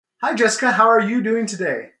Hi, Jessica. How are you doing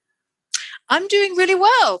today? I'm doing really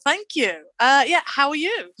well, thank you. Yeah, how are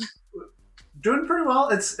you? Doing pretty well.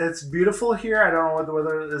 It's beautiful here. I don't know what the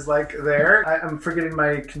weather is like there. I'm forgetting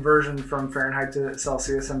my conversion from Fahrenheit to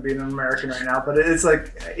Celsius. I'm being an American right now, but it's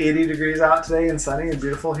like 80 degrees out today and sunny and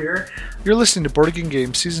beautiful here. You're listening to Board Game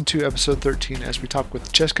Games Season 2, Episode 13, as we talk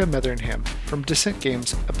with Jessica Metheringham from Dissent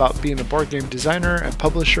Games about being a board game designer and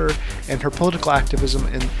publisher and her political activism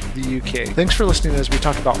in the UK. Thanks for listening as we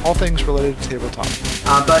talk about all things related to tabletop.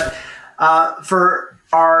 But for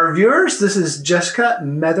our viewers, this is Jessica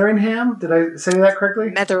Metheringham. Did I say that correctly?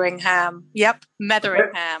 Metheringham. Yep,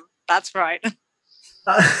 Metheringham. Okay. That's right.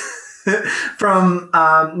 From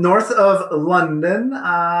north of London,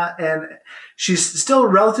 and she's still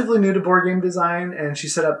relatively new to board game design, and she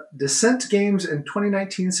set up Dissent Games in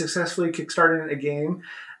 2019, successfully kickstarting a game,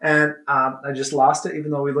 and I just lost it,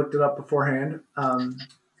 even though we looked it up beforehand.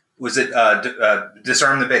 Was it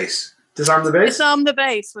Disarm the Base? Disarm the Base? Disarm the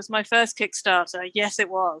Base was my first Kickstarter. Yes, it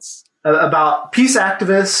was. About peace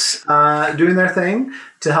activists doing their thing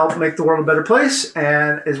to help make the world a better place,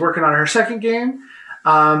 and is working on her second game.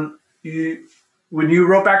 When you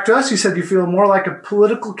wrote back to us, you said you feel more like a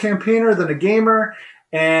political campaigner than a gamer,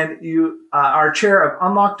 and you are chair of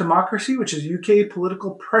Unlock Democracy, which is a UK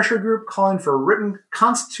political pressure group calling for a written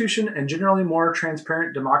constitution and generally more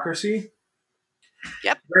transparent democracy.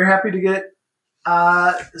 Yep. Very happy to get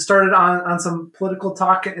started on some political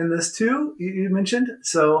talk in this too, you mentioned.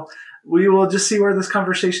 So we will just see where this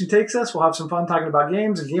conversation takes us. We'll have some fun talking about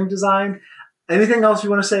games and game design. Anything else you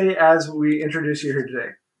want to say as we introduce you here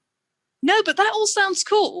today? No, but that all sounds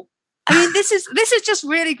cool. I mean, this is just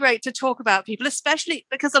really great to talk about people, especially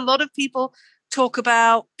because a lot of people talk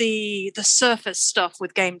about the surface stuff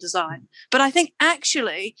with game design. But I think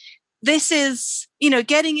actually this is,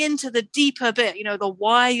 getting into the deeper bit, the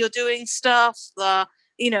why you're doing stuff,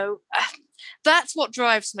 that's what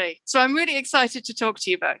drives me. So I'm really excited to talk to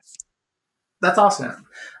you both. That's awesome.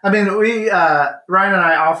 I mean, we, Ryan and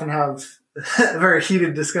I often have very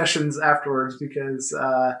heated discussions afterwards because,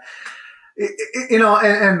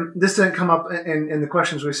 and this didn't come up in the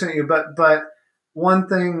questions we sent you, but one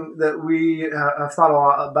thing that we have thought a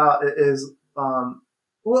lot about is,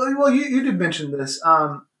 you did mention this.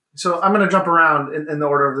 So I'm going to jump around in the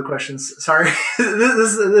order of the questions. Sorry,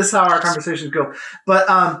 this is how our conversations go.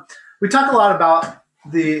 But we talk a lot about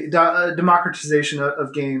the democratization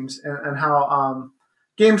of games and how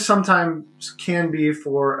games sometimes can be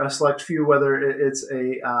for a select few, whether it's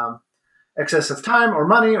a excess of time or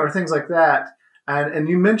money or things like that. And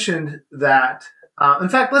you mentioned that. In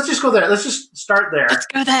fact, let's just go there. Let's just start there. Let's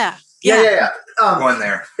go there. Yeah. We're going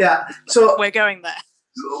there. Yeah. So we're going there.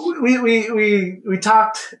 We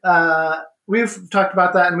talked. We've talked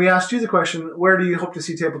about that, and we asked you the question: where do you hope to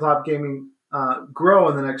see tabletop gaming grow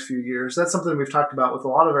in the next few years? That's something we've talked about with a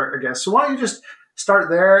lot of our guests. So why don't you just start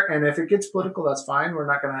there? And if it gets political, that's fine. We're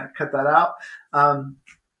not going to cut that out.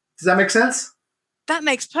 Does that make sense? That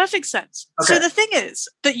makes perfect sense. Okay. So the thing is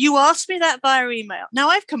that you asked me that via email. Now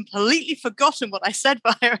I've completely forgotten what I said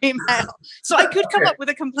via email. So I could come up with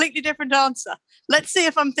a completely different answer. Let's see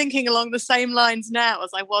if I'm thinking along the same lines now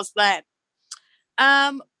as I was then.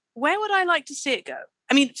 Where would I like to see it go?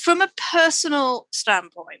 I mean, from a personal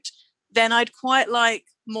standpoint, then I'd quite like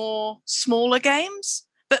more smaller games,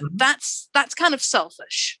 but that's kind of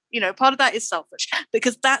selfish. Part of that is selfish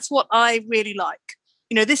because that's what I really like.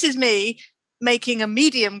 This is me making a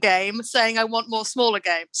medium game saying I want more smaller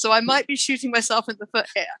games. So I might be shooting myself in the foot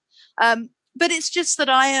here. But it's just that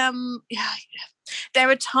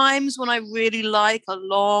there are times when I really like a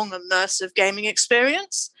long, immersive gaming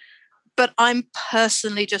experience, but I'm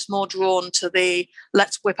personally just more drawn to the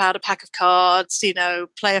let's whip out a pack of cards,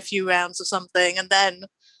 play a few rounds or something, and then,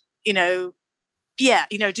 do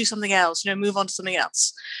something else, move on to something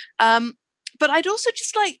else. But I'd also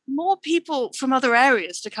just like more people from other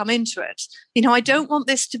areas to come into it. I don't want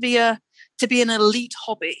this to be an elite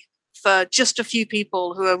hobby for just a few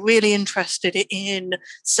people who are really interested in,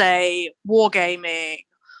 say, wargaming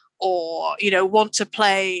or, want to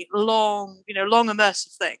play long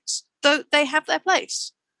immersive things. Though they have their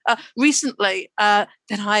place. Recently, then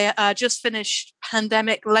I just finished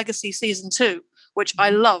Pandemic Legacy Season 2, which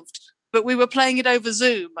I loved. But we were playing it over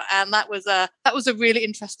Zoom, and that was a really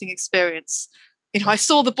interesting experience. I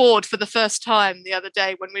saw the board for the first time the other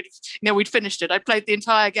day when we'd finished it. I played the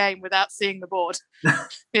entire game without seeing the board.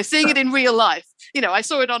 Seeing it in real life. I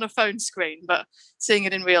saw it on a phone screen, but seeing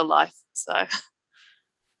it in real life. So,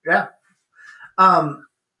 yeah.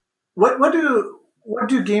 What do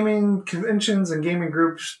gaming conventions and gaming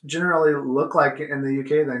groups generally look like in the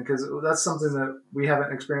UK then? Because that's something that we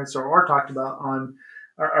haven't experienced or talked about on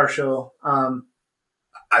our show.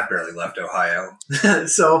 I've barely left Ohio.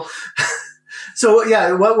 So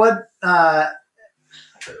yeah, what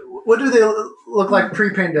do they look like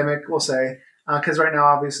pre-pandemic? We'll say, because right now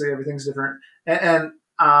obviously everything's different, and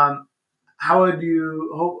how would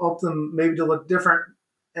you hope them maybe to look different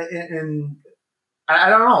in I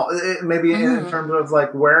don't know, maybe in terms of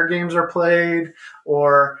like where games are played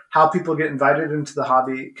or how people get invited into the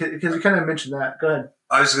hobby? Because you kind of mentioned that. Go ahead.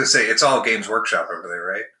 I was going to say, it's all Games Workshop over there,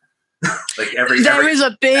 right? Like there is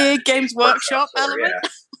a big Games Workshop element. Yeah.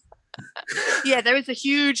 Yeah, there is a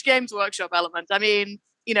huge Games Workshop element. I mean,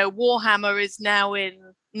 Warhammer is now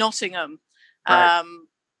in Nottingham. Right.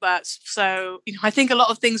 But so, I think a lot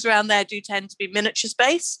of things around there do tend to be miniatures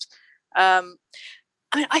based.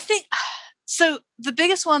 I think, so the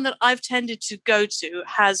biggest one that I've tended to go to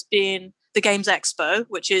has been the Games Expo,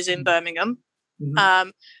 which is in Birmingham,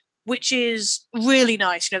 which is really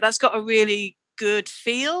nice. That's got a really good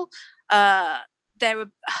feel. So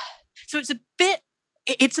it's a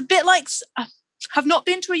bit like, I've not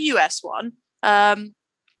been to a US one. I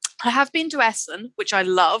have been to Essen, which I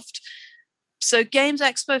loved. So Games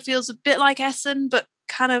Expo feels a bit like Essen, but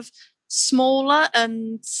kind of smaller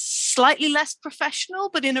and slightly less professional,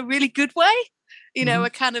 but in a really good way. A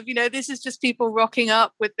kind of, this is just people rocking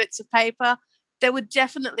up with bits of paper. There were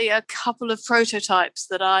definitely a couple of prototypes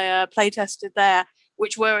that I play tested there,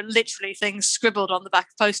 which were literally things scribbled on the back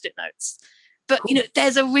of Post-it notes. But, cool.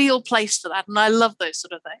 There's a real place for that. And I love those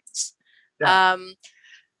sort of things. Yeah.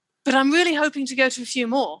 But I'm really hoping to go to a few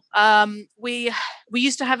more. We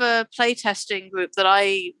used to have a play testing group that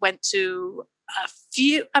I went to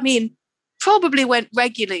probably went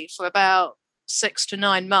regularly for about 6 to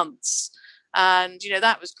 9 months. And,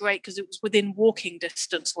 that was great because it was within walking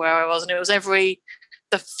distance where I was. And it was the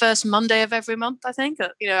first Monday of every month, I think,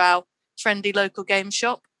 at, our friendly local game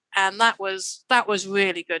shop. And that was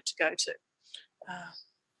really good to go to.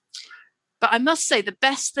 But I must say the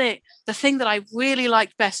thing that I really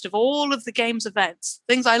liked best of all of the games events,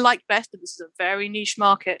 things I liked best, and this is a very niche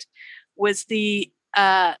market, was the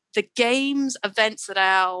games events that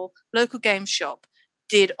our local game shop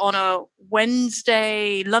did on a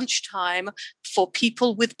Wednesday lunchtime for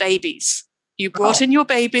people with babies. You brought in your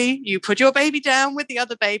baby, you put your baby down with the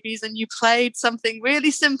other babies, and you played something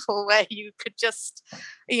really simple where you could just,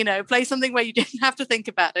 play something where you didn't have to think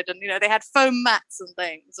about it. And, they had foam mats and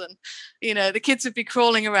things, and, the kids would be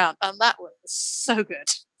crawling around, and that was so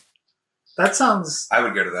good. That sounds... I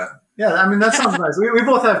would go to that. Yeah, I mean, that sounds nice. We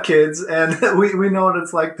both have kids, and we know what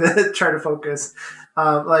it's like to try to focus.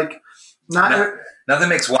 Nothing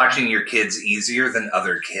makes watching your kids easier than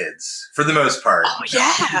other kids, for the most part. Oh,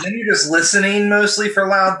 yeah. Then you're just listening mostly for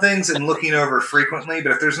loud things and looking over frequently.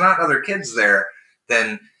 But if there's not other kids there,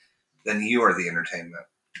 then you are the entertainment.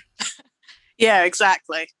 Yeah,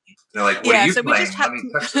 exactly. They're like, what are you playing? Let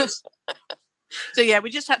me touch this. So, we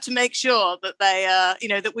just had to make sure that they,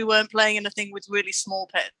 that we weren't playing anything with really small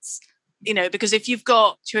pits. Because if you've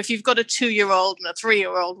got a 2-year-old and a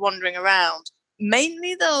 3-year-old wandering around,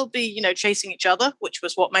 mainly they'll be, chasing each other, which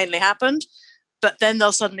was what mainly happened. But then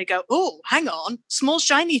they'll suddenly go, oh, hang on, small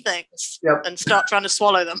shiny things, and start trying to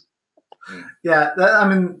swallow them. Yeah,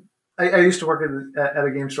 I used to work at a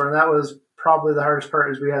game store, and that was probably the hardest part.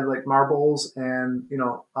 Is we had like marbles and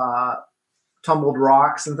tumbled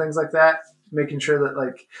rocks and things like that, making sure that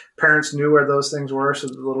like parents knew where those things were, so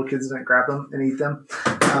that the little kids didn't grab them and eat them.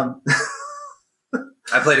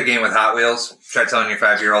 I played a game with Hot Wheels. Try telling your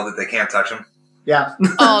 5-year-old that they can't touch them. Yeah.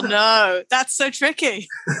 Oh no, that's so tricky.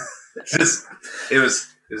 It was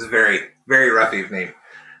a very, very rough evening.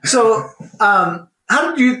 So,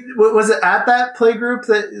 how did was it at that play group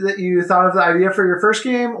that you thought of the idea for your first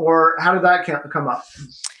game, or how did that come up?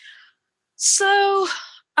 So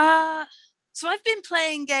I've been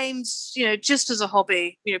playing games, just as a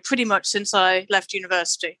hobby, pretty much since I left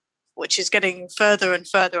university, which is getting further and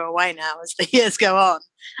further away now as the years go on.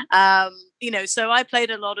 So I played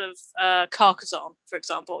a lot of Carcassonne, for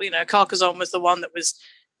example. Carcassonne was the one that was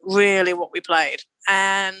really what we played.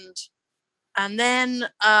 And then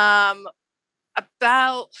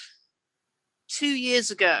about 2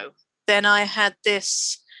 years ago, then I had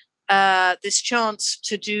this chance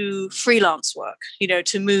to do freelance work,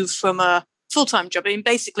 to move from a full-time job. I mean,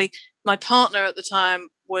 basically, my partner at the time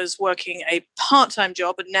was working a part-time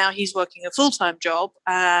job, and now he's working a full-time job.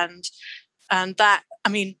 And that,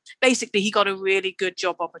 basically he got a really good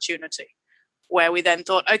job opportunity where we then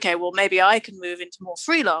thought, okay, well, maybe I can move into more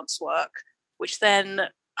freelance work, which then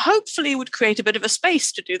hopefully would create a bit of a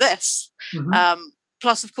space to do this. Mm-hmm.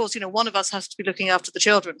 Plus, of course, one of us has to be looking after the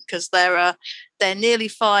children because they're nearly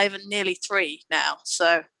 5 and nearly 3 now.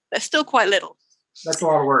 So they're still quite little. That's a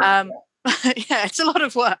lot of work. Yeah, it's a lot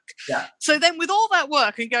of work. Yeah. So then with all that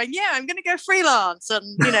work and going, yeah, I'm going to go freelance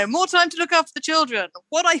and, more time to look after the children.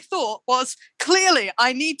 What I thought was, clearly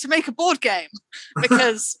I need to make a board game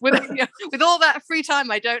because with all that free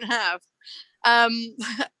time I don't have.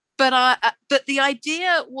 But the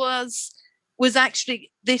idea was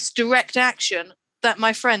actually this direct action that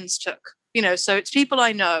my friends took. So it's people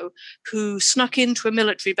I know who snuck into a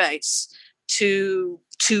military base to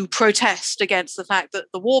protest against the fact that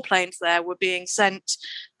the warplanes there were being sent.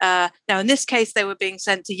 Now, in this case, they were being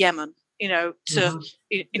sent to Yemen. So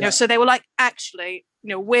they were like, actually,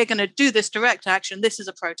 we're going to do this direct action. This is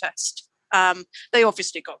a protest. They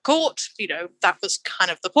obviously got caught. That was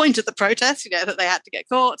kind of the point of the protest. that they had to get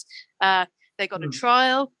caught. They got a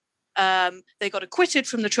trial. They got acquitted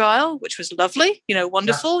from the trial, which was lovely.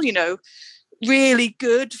 Wonderful. Yeah. Really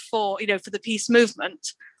good for the peace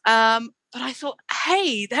movement. But I thought,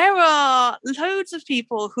 hey, there are loads of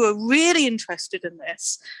people who are really interested in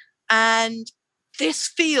this. And this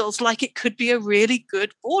feels like it could be a really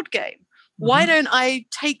good board game. Why don't I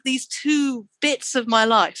take these two bits of my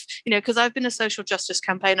life? Because I've been a social justice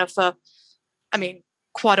campaigner for,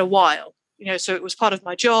 quite a while. So it was part of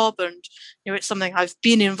my job and, it's something I've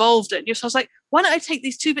been involved in. So I was like, why don't I take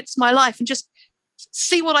these two bits of my life and just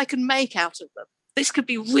see what I can make out of them? This could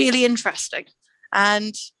be really interesting.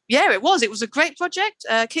 And yeah, it was. It was a great project.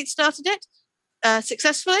 Kickstarted it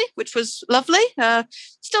successfully, which was lovely.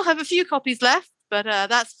 Still have a few copies left, but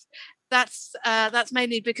that's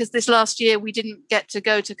mainly because this last year we didn't get to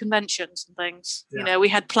go to conventions and things. Yeah. We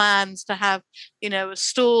had plans to have a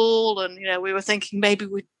stall, and we were thinking maybe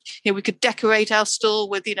we could decorate our stall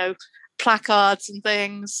with placards and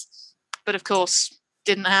things, but of course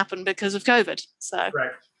didn't happen because of COVID. So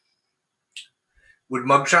right. Would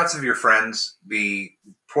mugshots of your friends be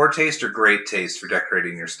poor taste or great taste for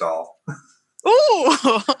decorating your stall? Ooh.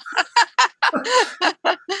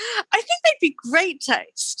 I think they'd be great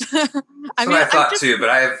taste. I thought too, but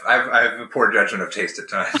I have a poor judgment of taste at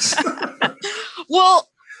times. Well,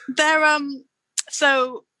 they're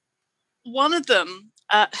so one of them.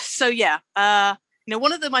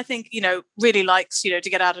 One of them I think really likes to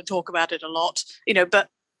get out and talk about it a lot. But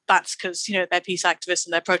that's because they're peace activists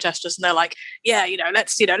and they're protesters, and they're like, yeah,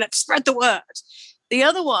 let's spread the word. The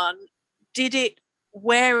other one did it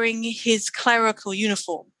wearing his clerical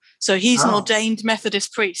uniform. So he's an ordained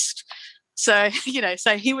Methodist priest. So,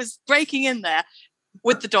 so he was breaking in there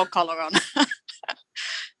with the dog collar on,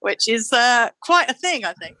 which is quite a thing,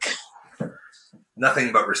 I think.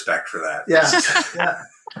 Nothing but respect for that. Yeah.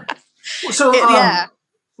 So,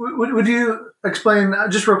 would you explain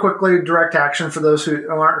just real quickly direct action for those who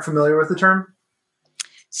aren't familiar with the term?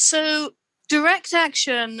 So direct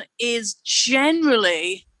action is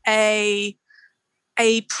generally a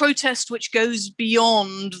protest which goes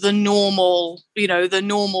beyond the normal, the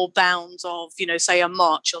normal bounds of, say a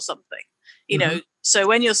march or something, So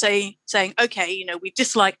when you're saying, okay, we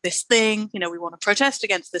dislike this thing, we want to protest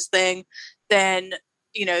against this thing, then,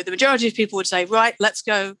 the majority of people would say, right, let's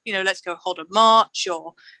go hold a march,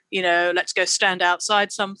 or, let's go stand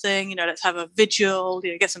outside something, let's have a vigil,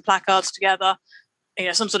 get some placards together,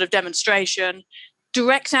 some sort of demonstration.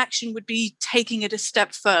 Direct action would be taking it a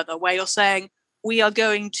step further, where you're saying, we are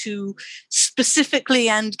going to specifically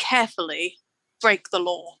and carefully break the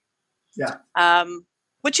law. Yeah.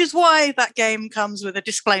 Which is why that game comes with a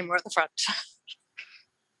disclaimer at the front.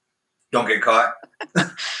 Don't get caught.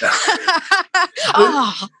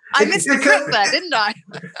 I missed the trick there, didn't I?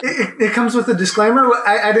 It comes with a disclaimer.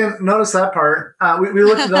 I didn't notice that part. We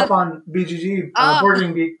looked it up on BGG, Board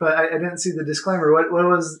Game Geek, but I didn't see the disclaimer.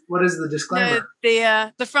 What is the disclaimer?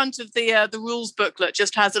 No, the front of the rules booklet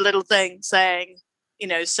just has a little thing saying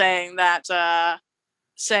that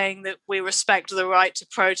we respect the right to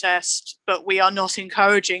protest, but we are not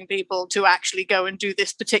encouraging people to actually go and do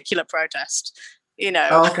this particular protest.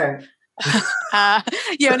 Oh, okay.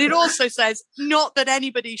 And it also says not that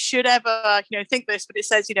anybody should ever think this, but it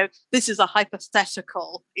says this is a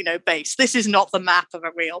hypothetical base. This is not the map of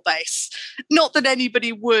a real base. Not that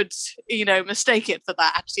anybody would mistake it for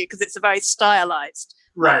that, because it's a very stylized,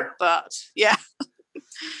 right? But yeah.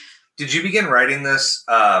 Did you begin writing this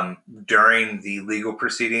during the legal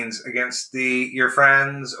proceedings against your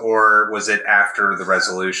friends, or was it after the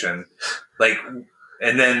resolution?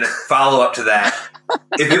 And then follow up to that,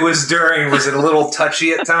 if it was during, was it a little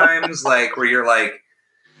touchy at times? Where you're like,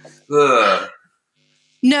 ugh.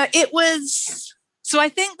 No, it was. So I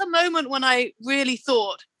think the moment when I really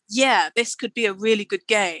thought, yeah, this could be a really good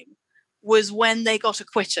game, was when they got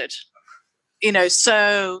acquitted.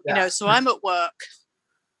 So I'm at work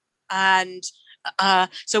and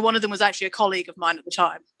So one of them was actually a colleague of mine at the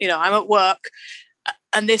time. I'm at work,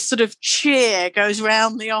 and this sort of cheer goes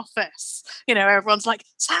around the office. Everyone's like,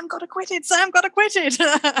 Sam got acquitted, Sam got acquitted.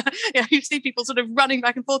 You see people sort of running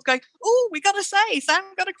back and forth going, oh, we got to say, Sam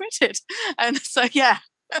got acquitted. And so, yeah.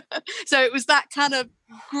 So it was that kind of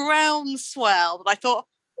groundswell that I thought,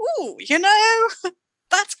 oh,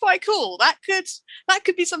 that's quite cool. That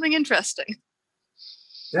could be something interesting.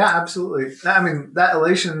 Yeah, absolutely. I mean, that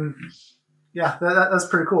elation, yeah, that's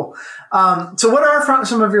pretty cool. So what are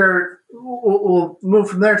some of your, we'll move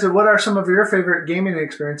from there to what are some of your favorite gaming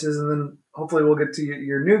experiences, and then hopefully we'll get to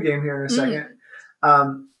your new game here in a second.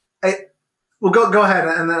 Well, go ahead,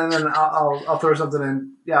 and then I'll throw something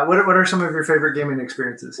in. Yeah, what are some of your favorite gaming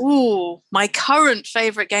experiences? Ooh, my current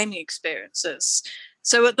favorite gaming experiences.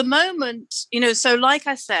 So at the moment, so like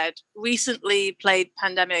I said, recently played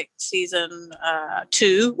Pandemic Season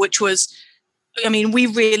 2, which was, we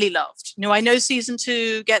really loved. I know Season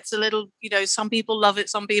 2 gets a little, some people love it,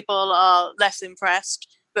 some people are less impressed.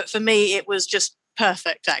 But for me, it was just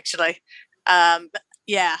perfect, actually.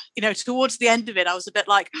 Yeah, towards the end of it, I was a bit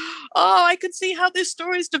like, oh, I can see how this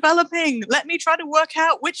story is developing. Let me try to work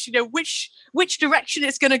out which direction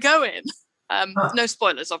it's going to go in. No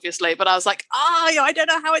spoilers, obviously, but I was like, I don't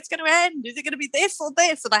know how it's going to end. Is it going to be this or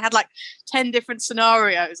this? And I had like 10 different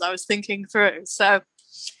scenarios I was thinking through. So,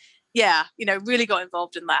 yeah, really got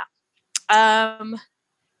involved in that.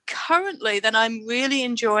 Currently, then I'm really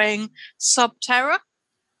enjoying Subterra,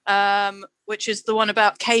 which is the one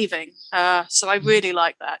about caving. So I really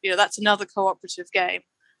like that. That's another cooperative game.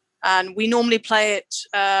 And we normally play it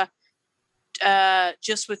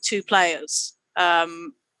just with 2 players.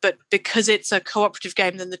 But because it's a cooperative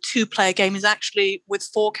game, then the 2-player game is actually with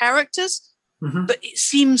 4 characters. Mm-hmm. But it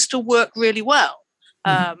seems to work really well,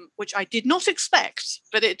 which I did not expect,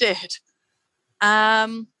 but it did.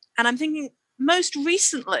 And I'm thinking most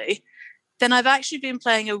recently, then I've actually been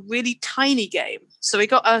playing a really tiny game. So we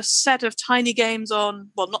got a set of tiny games on,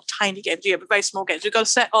 well, not tiny games, but very small games. We got a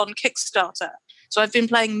set on Kickstarter. So I've been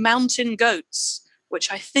playing Mountain Goats,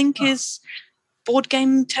 which I think is board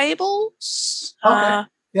game tables. Okay.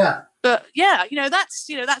 Yeah. But yeah,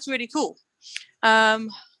 that's really cool. But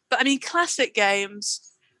classic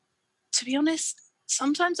games, to be honest,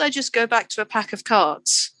 sometimes I just go back to a pack of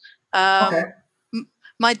cards. Okay.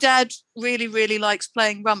 My dad really, really likes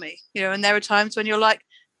playing rummy, and there are times when you're like,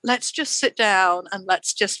 let's just sit down and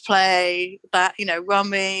let's just play that,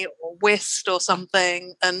 rummy or whist or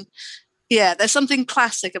something. And yeah, there's something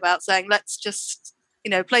classic about saying, let's just,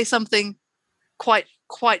 play something quite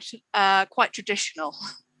traditional.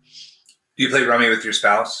 Do you play rummy with your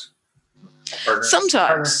spouse? Partner?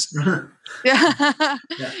 Sometimes. Yeah.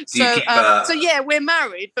 So yeah, we're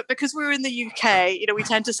married, but because we're in the UK, we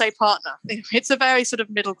tend to say partner. It's a very sort of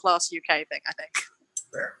middle class UK thing, I think.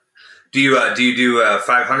 Fair. Do you do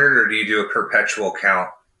 500 or do you do a perpetual count?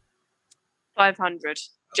 500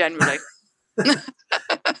 generally.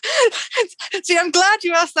 See, I'm glad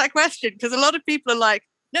you asked that question, because a lot of people are like,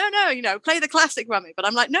 no, play the classic rummy. But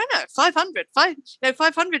I'm like, no, 500.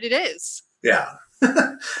 500 it is. Yeah.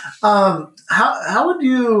 How would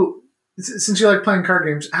you, since you like playing card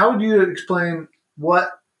games, how would you explain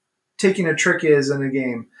what taking a trick is in a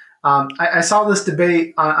game? I saw this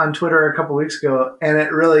debate on Twitter a couple weeks ago, and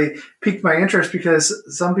it really piqued my interest because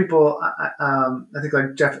some people, I think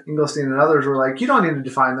like Jeff Engelstein and others, were like, you don't need to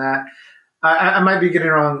define that. I might be getting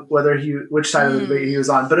wrong which side of the debate he was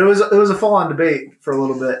on, but it was a full-on debate for a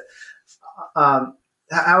little bit.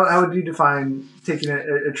 How would you define taking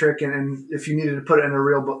a trick, and if you needed to put it in a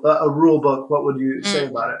rule book, what would you say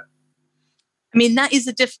about it? That is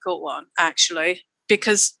a difficult one, actually,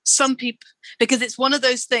 because it's one of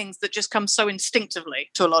those things that just comes so instinctively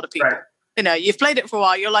to a lot of people. Right. You've played it for a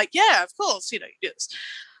while, you're like, yeah, of course, yes.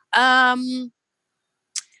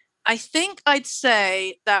 I think I'd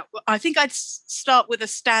start with a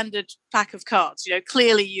standard pack of cards.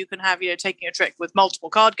 Clearly you can have, taking a trick with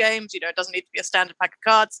multiple card games. It doesn't need to be a standard pack of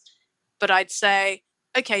cards. But I'd say,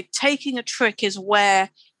 okay, taking a trick is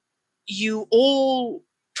where you all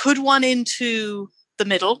put one into the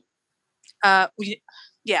middle. You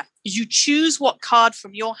choose what card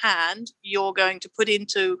from your hand you're going to put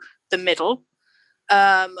into the middle.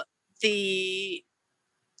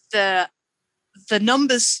 The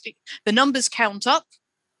numbers count up,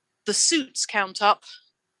 the suits count up,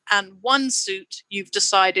 and one suit you've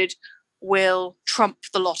decided will trump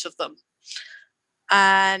the lot of them.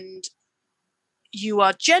 And you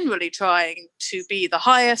are generally trying to be the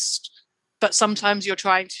highest, but sometimes you're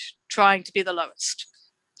trying to be the lowest.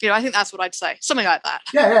 I think that's what I'd say. Something like that.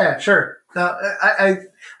 Yeah, sure. No, I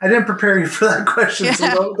didn't prepare you for that question,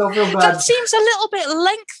 so don't feel bad. That seems a little bit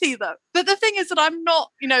lengthy, though. But the thing is that I'm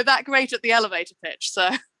not, that great at the elevator pitch. So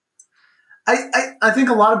I think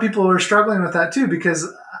a lot of people are struggling with that too, because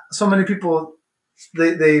so many people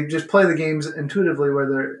they just play the games intuitively, where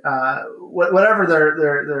they're whatever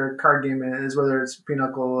their card game is, whether it's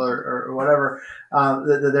Pinochle or whatever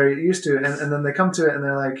that they're used to, and then they come to it and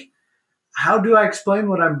they're like, how do I explain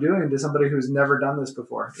what I'm doing to somebody who's never done this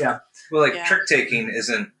before? Yeah. Well, trick taking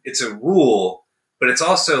it's a rule, but it's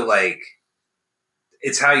also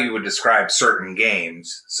it's how you would describe certain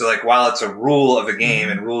games. So while it's a rule of a game,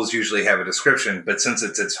 and rules usually have a description, but since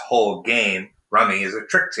it's its whole game, Rummy is a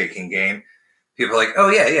trick taking game. People are like, oh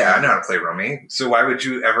yeah, I know how to play Rummy. So why would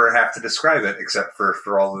you ever have to describe it, except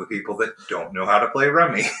for all of the people that don't know how to play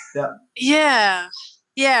Rummy? Yeah.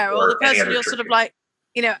 Or the person you're sort of like,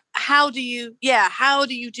 how do you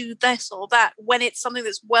do this or that when it's something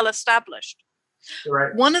that's well established?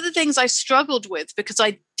 Right. One of the things I struggled with, because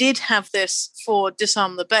I did have this for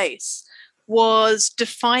Disarm the Base, was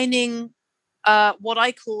defining what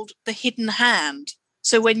I called the hidden hand.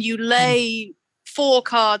 So when you lay 4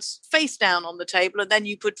 cards face down on the table, and then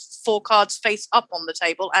you put 4 cards face up on the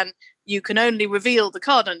table, and you can only reveal the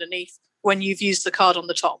card underneath when you've used the card on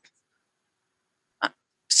the top.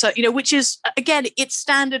 So, which is, again, it's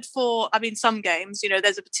standard for, some games.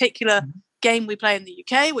 There's a particular game we play in the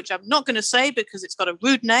UK, which I'm not going to say because it's got a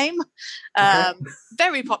rude name,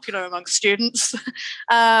 very popular among students,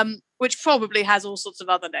 which probably has all sorts of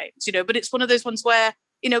other names, but it's one of those ones where,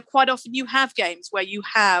 quite often you have games where you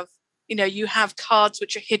have cards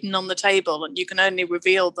which are hidden on the table and you can only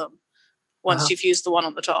reveal them once you've used the one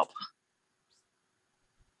on the top.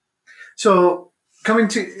 So, coming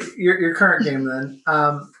to your current game, then,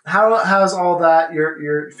 how's all that,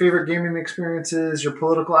 your favorite gaming experiences, your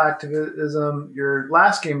political activism, your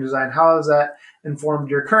last game design, how has that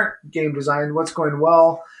informed your current game design? What's going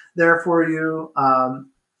well there for you?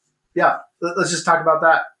 Let's just talk about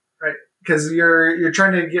that, right? Because you're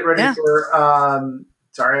trying to get ready for.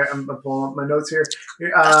 Sorry, I'm pulling up my notes here.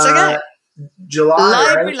 That's okay. July,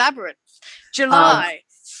 Library right? Labyrinth. July.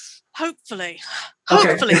 Hopefully,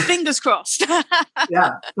 fingers crossed.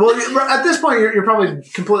 Yeah. Well, at this point, you're probably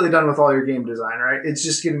completely done with all your game design, right? It's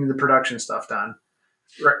just getting the production stuff done.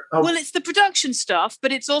 Right. Oh. Well, it's the production stuff,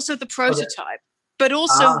 but it's also the prototype. Okay. But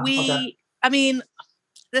also the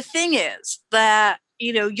thing is that,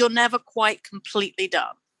 you're never quite completely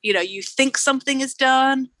done. You think something is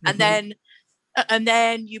done, and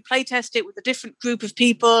then you play test it with a different group of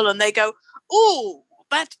people, and they go, "Oh,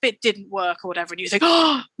 that bit didn't work," or whatever, and you think,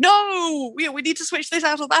 "Oh no, we need to switch this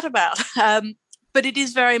out or that about." But it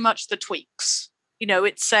is very much the tweaks.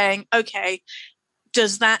 It's saying, okay,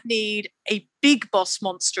 does that need a big boss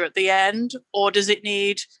monster at the end, or does it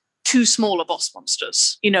need 2 smaller boss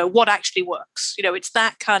monsters? What actually works? It's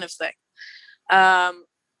that kind of thing.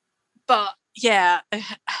 But yeah,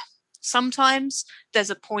 sometimes there's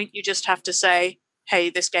a point you just have to say, "Hey,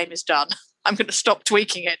 this game is done. I'm going to stop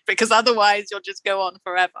tweaking it, because otherwise you'll just go on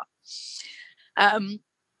forever."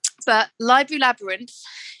 But Library Labyrinth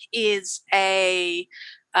is a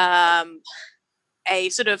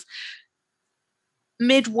sort of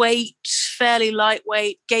mid-weight, fairly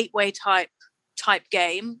lightweight, gateway type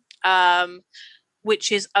game,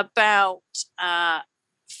 which is about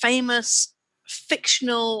famous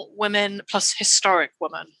fictional women plus historic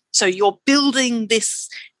women. So you're building this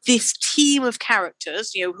team of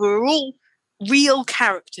characters, who are all real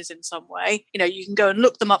characters in some way. You can go and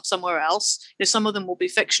look them up somewhere else. Some of them will be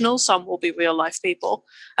fictional, some will be real life people.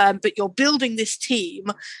 But you're building this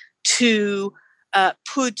team to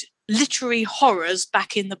put literary horrors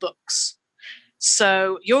back in the books.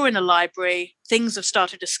 So you're in a library, things have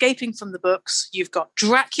started escaping from the books. You've got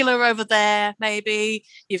Dracula over there, maybe.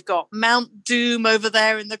 You've got Mount Doom over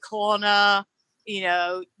there in the corner.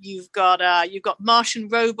 You've got Martian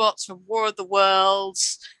robots from War of the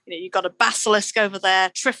Worlds. You've got a basilisk over there.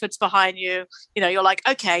 Triffid's behind you. You're like,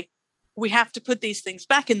 okay, we have to put these things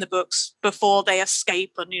back in the books before they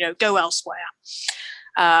escape and go elsewhere.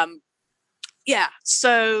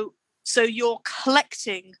 So you're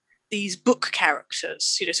collecting these book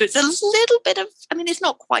characters. So it's a little bit of, it's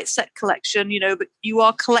not quite set collection, but you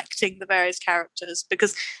are collecting the various characters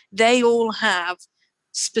because they all have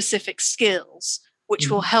specific skills which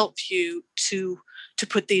will help you to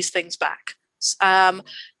put these things back.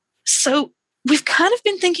 So we've kind of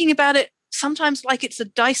been thinking about it sometimes like it's a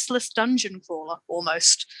diceless dungeon crawler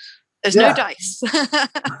almost. There's no dice.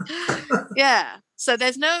 Yeah. So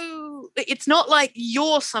it's not like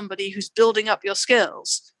you're somebody who's building up your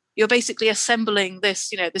skills. you're basically assembling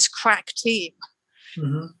this, this crack team.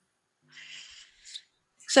 Mm-hmm.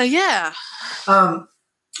 So yeah. I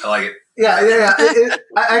like it. Yeah.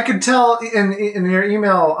 I could tell in your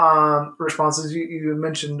email responses, you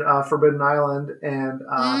mentioned Forbidden Island, and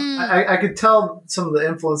I could tell some of the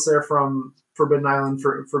influence there from Forbidden Island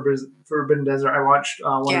for Forbidden Desert. I watched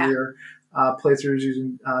one of your playthroughs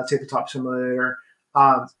using Tabletop Simulator.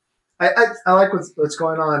 I like what's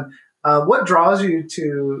going on. What draws you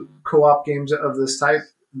to co-op games of this type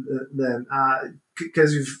then?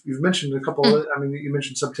 Because you've mentioned a couple of, I mean, you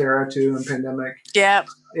mentioned Subterra too and Pandemic. Yeah.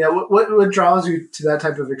 Yeah. What draws you to that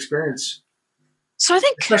type of experience? So I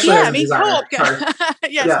think, especially as a designer. co-op games,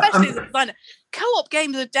 especially as a designer, co-op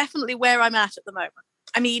games are definitely where I'm at the moment.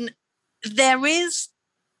 I mean, there is,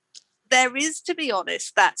 to be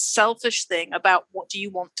honest, that selfish thing about what do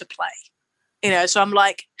you want to play? So I'm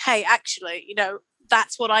like, hey, actually,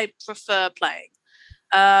 that's what I prefer playing.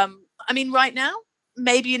 I mean, right now,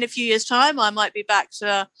 maybe in a few years' time, I might be back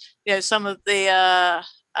to, some of the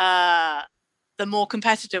more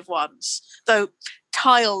competitive ones. Though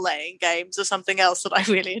tile laying games are something else that I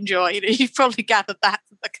really enjoy. You've probably gathered that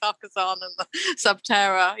from the Carcassonne and the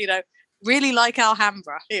Subterra. Really like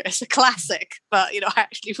Alhambra. It's a classic, but I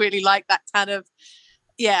actually really like that kind of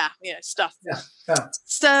stuff. Yeah.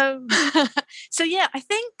 So yeah, I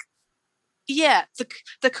think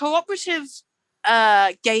the cooperative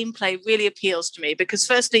gameplay really appeals to me because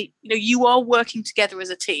firstly, you are working together as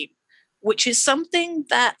a team, which is something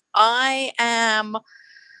that I am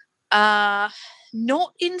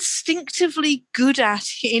not instinctively good at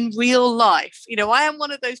in real life. I am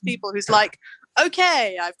one of those people who's like,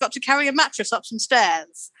 okay, I've got to carry a mattress up some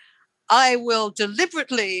stairs. I will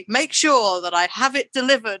deliberately make sure that I have it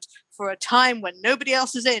delivered for a time when nobody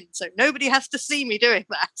else is in, so nobody has to see me doing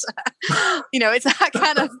that. It's that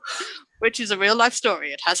kind of, which is a real life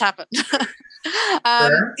story. It has happened. But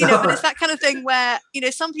it's that kind of thing where,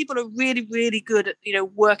 some people are really, really good at,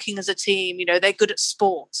 working as a team. They're good at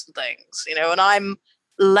sports and things, and I'm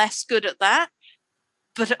less good at that.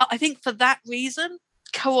 But I think for that reason,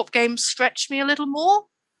 co-op games stretch me a little more.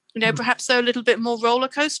 Perhaps they're a little bit more roller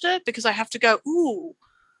coaster because I have to go,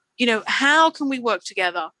 how can we work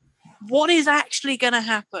together? What is actually going to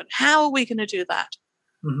happen? How are we going to do that?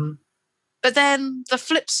 Mm-hmm. But then the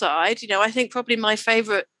flip side, I think probably my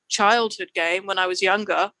favorite childhood game when I was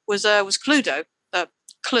younger was Cluedo,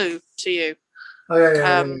 Clue to you.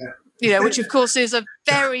 Oh, yeah. Which of course is a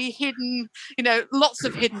very hidden, lots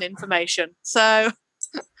of hidden information. So,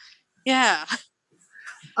 yeah.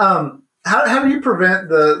 How do you prevent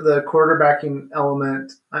the quarterbacking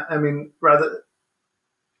element? I mean, rather,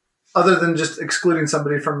 other than just excluding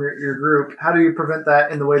somebody from your group, how do you prevent that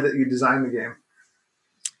in the way that you design the game?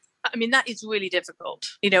 I mean, that is really difficult.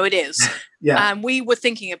 It is. Yeah. And we were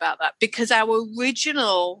thinking about that because our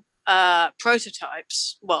original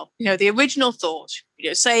prototypes, the original thought,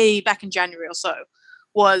 say back in January or so,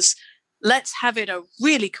 was let's have it a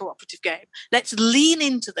really cooperative game. Let's lean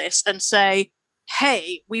into this and say,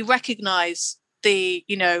 hey, we recognize the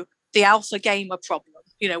alpha gamer problem.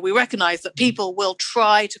 We recognize that people will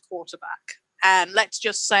try to quarterback. And let's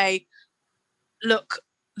just say, look,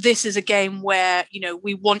 this is a game where,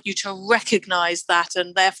 we want you to recognize that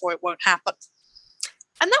and therefore it won't happen.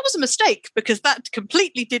 And that was a mistake because that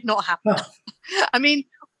completely did not happen. I mean,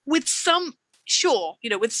 with some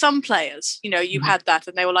players, you had that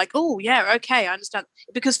and they were like, oh, yeah, okay, I understand.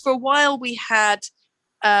 Because for a while we had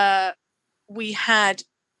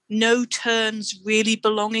no turns really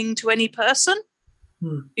belonging to any person.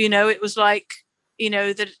 It was like,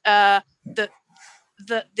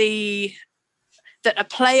 that a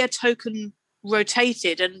player token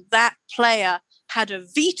rotated and that player had a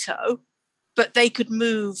veto, but they could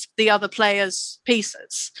move the other player's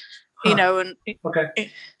pieces, and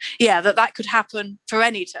that could happen for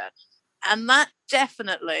any turn. And that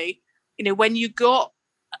definitely, when you got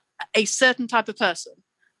a certain type of person,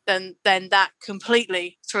 then that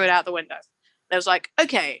completely threw it out the window. It was like,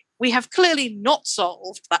 okay, we have clearly not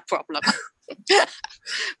solved that problem.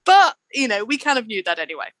 But, we kind of knew that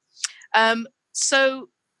anyway. So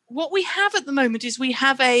what we have at the moment is we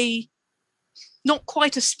have not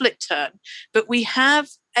quite a split turn, but we have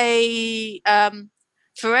for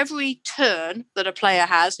every turn that a player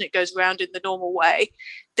has, and it goes around in the normal way,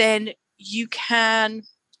 then you've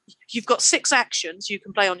got 6 actions you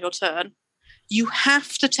can play on your turn. You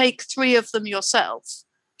have to take 3 of them yourself,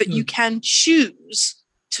 but you can choose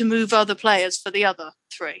to move other players for the other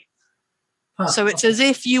 3. So it's as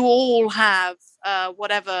if you all have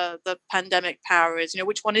whatever the pandemic power is.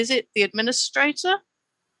 Which one is it? The administrator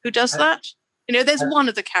who does that? There's one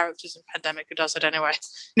of the characters in Pandemic who does it anyway.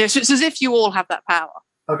 So it's as if you all have that power.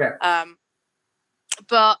 Okay.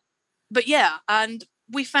 But yeah, and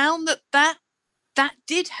we found that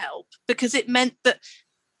did help, because it meant that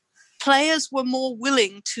players were more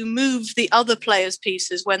willing to move the other players'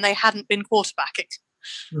 pieces when they hadn't been quarterbacking.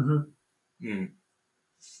 Mm-hmm. Mm.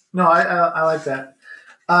 No, I like that.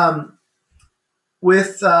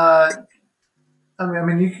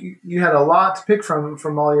 You had a lot to pick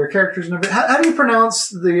from all your characters and everything. How do you pronounce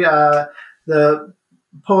the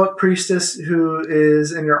poet priestess who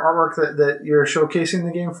is in your artwork that you're showcasing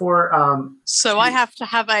the game for? So I have to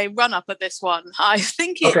have a run up at this one. I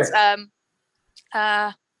think it's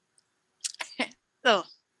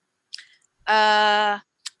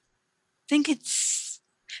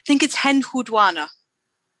think it's Henhudwana.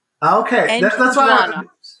 Okay, that's why.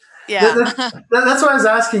 That's why I was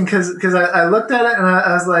asking, because I looked at it and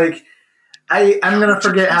I was like, I'm going to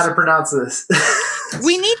forget how to pronounce this.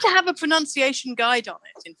 We need to have a pronunciation guide on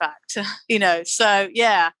it, in fact. So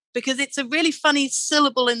yeah, because it's a really funny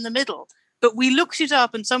syllable in the middle. But we looked it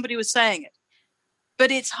up and somebody was saying it. But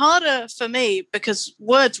it's harder for me because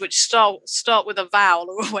words which start with a vowel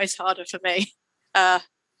are always harder for me. I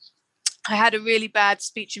had a really bad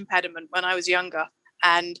speech impediment when I was younger,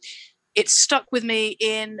 and it stuck with me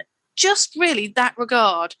in just really that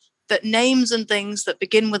regard, that names and things that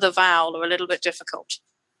begin with a vowel are a little bit difficult,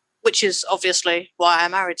 which is obviously why I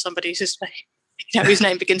married somebody whose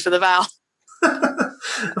name begins with a vowel.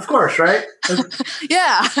 Of course, right?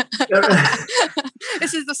 Yeah.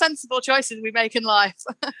 This is the sensible choices we make in life.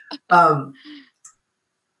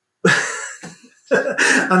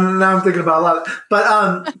 And now I'm thinking about a lot,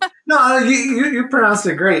 but no, you pronounced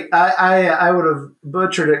it great. I would have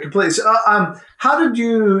butchered it completely. So, how did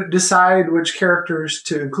you decide which characters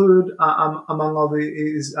to include among all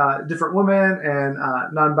these different women and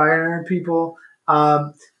non-binary people?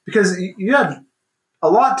 Because you had a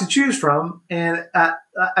lot to choose from, and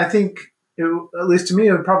I think, at least to me,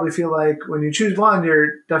 it would probably feel like when you choose one, you're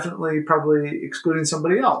definitely probably excluding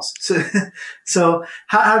somebody else. So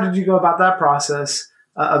how did you go about that process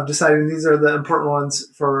of deciding these are the important ones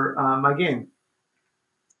for my game?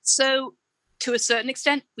 So to a certain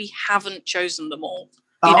extent, we haven't chosen them all.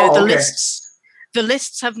 Okay. The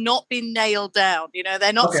lists have not been nailed down.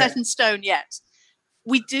 They're not set in stone yet.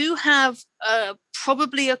 We do have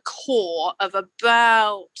probably a core of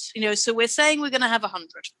about, so we're saying we're going to have 100.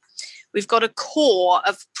 We've got a core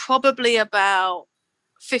of probably about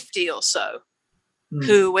 50 or so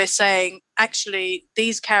who we're saying, actually,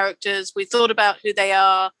 these characters, we thought about who they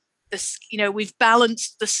are. We've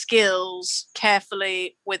balanced the skills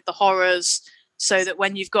carefully with the horrors so that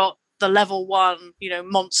when you've got the level 1,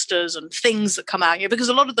 monsters and things that come out here, because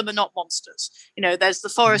a lot of them are not monsters. There's the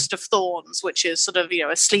Forest of Thorns, which is sort of,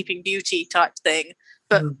 a Sleeping Beauty type thing,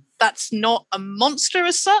 but that's not a monster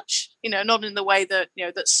as such, not in the way that,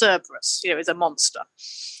 that Cerberus, is a monster.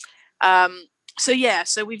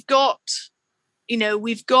 So we've got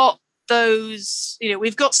those,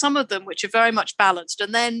 we've got some of them which are very much balanced,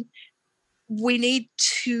 and then we need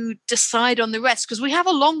to decide on the rest, because we have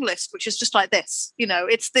a long list, which is just like this,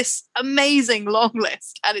 it's this amazing long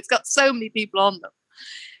list, and it's got so many people on them.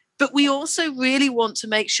 But we also really want to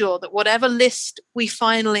make sure that whatever list we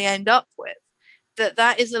finally end up with,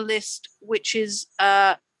 that is a list which is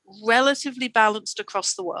relatively balanced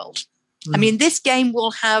across the world. I mean, this game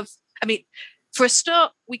will have, for a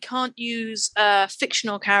start, we can't use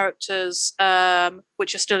fictional characters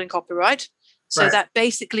which are still in copyright. So that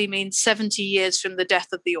basically means 70 years from the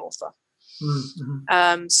death of the author.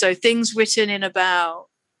 Mm-hmm. So things written in about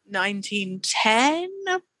 1910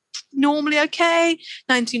 are normally okay.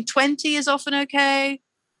 1920 is often okay.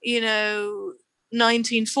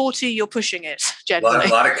 1940, you're pushing it, generally. A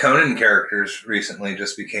lot of Conan characters recently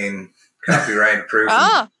just became copyright approved.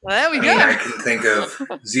 Well, there we go. I can think of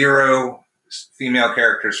 0 female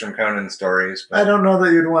characters from Conan stories. But I don't know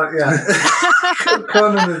that you'd want,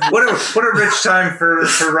 Conan is... What a rich time for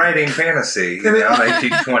writing fantasy,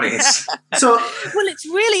 1920s. Well, it's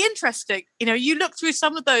really interesting. You look through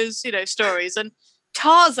some of those, stories, and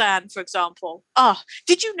Tarzan, for example.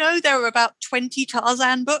 Did you know there were about 20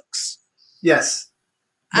 Tarzan books? Yes.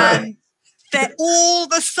 And they're all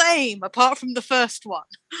the same, apart from the first one.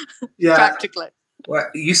 Yeah. Practically. Well,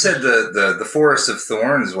 you said the Forest of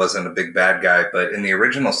Thorns wasn't a big bad guy, but in the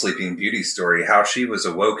original Sleeping Beauty story, how she was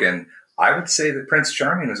awoken, I would say that Prince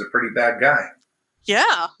Charming was a pretty bad guy.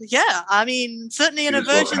 Yeah. Certainly in a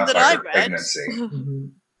version that I read. Mm-hmm.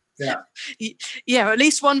 Yeah. Yeah, at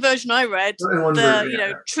least one version I read.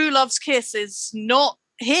 True Love's Kiss is not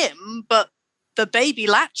him, but the baby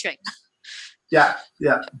latching. Yeah,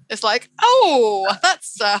 yeah. It's like, oh,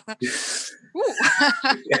 that's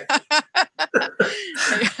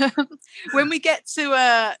when we get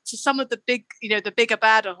to some of the big, the bigger,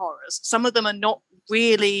 badder horrors, some of them are not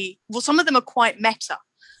really, well, some of them are quite meta.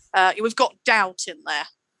 We've got doubt in there.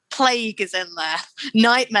 Plague is in there.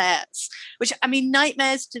 Nightmares, which, I mean,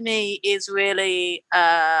 nightmares to me is really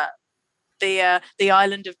the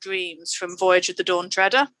Island of Dreams from Voyage of the Dawn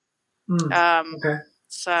Treader. Okay.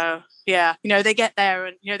 So yeah, they get there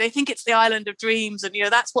and they think it's the Island of Dreams, and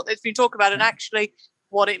that's what they've been talking about, and actually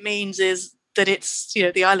what it means is that it's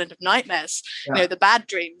the Island of Nightmares, the bad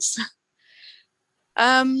dreams.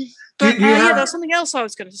 But there was something else I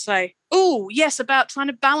was going to say. Oh yes, about trying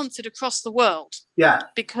to balance it across the world. Yeah,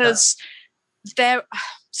 because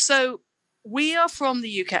so we are from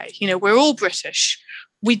the UK. We're all British.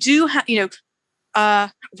 We do have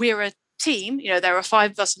we're a team. There are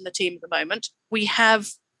 5 of us in the team at the moment. We have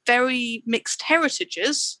very mixed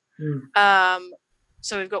heritages.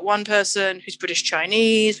 So we've got one person who's British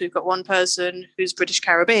Chinese. We've got one person who's British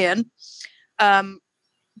Caribbean.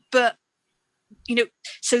 But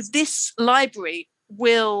so this library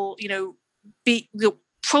will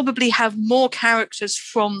probably have more characters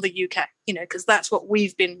from the UK. Because that's what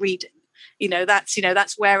we've been reading.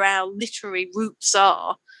 That's where our literary roots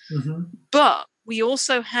are. Mm-hmm. But we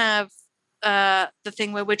also have the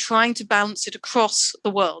thing where we're trying to balance it across the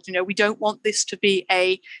world. We don't want this to be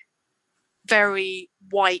a very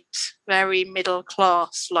white, very middle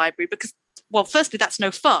class library because, well, firstly, that's no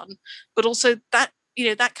fun, but also that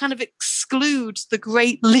that kind of excludes the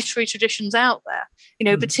great literary traditions out there.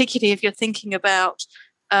 Particularly if you're thinking about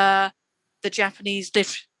the Japanese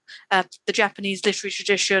literary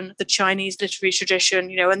tradition, the Chinese literary tradition,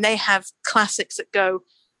 and they have classics that go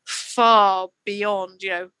far beyond,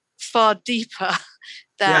 far deeper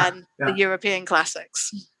than the European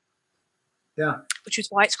classics. Yeah. Which is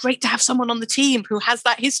why it's great to have someone on the team who has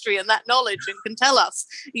that history and that knowledge and can tell us,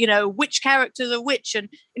 which characters are which and,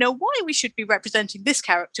 why we should be representing this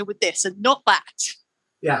character with this and not that.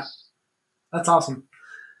 Yeah. That's awesome.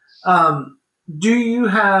 Do you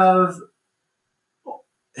have...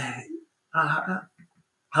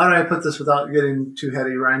 how do I put this without getting too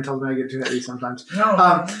heady? Ryan tells me I get too heady sometimes. No.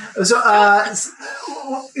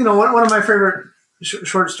 One of my favorite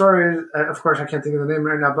short stories, of course, I can't think of the name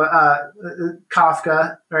right now, but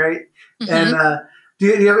Kafka, right? Mm-hmm. And do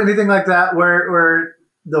you have anything like that where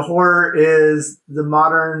the horror is the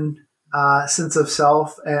modern sense of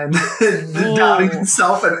self and doubting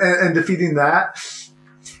self and defeating that?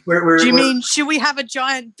 Do you mean, should we have a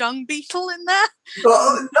giant dung beetle in there?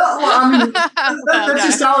 Well, no, I mean, that's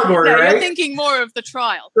just allegory, right? You're thinking more of the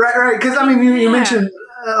trial. Right. Because, I mean, you mentioned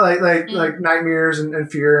like nightmares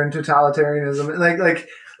and fear and totalitarianism.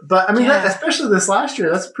 But, I mean, especially this last year,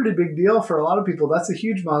 that's a pretty big deal for a lot of people. That's a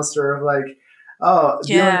huge monster of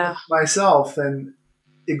dealing with myself and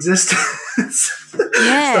existence.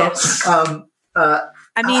 Yes. So,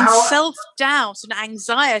 I mean, self-doubt and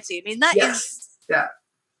anxiety. I mean, that is... Yeah.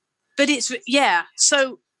 But it's,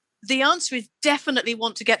 so the answer is definitely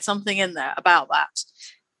want to get something in there about that.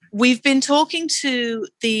 We've been talking to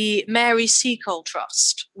the Mary Seacole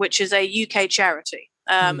Trust, which is a UK charity.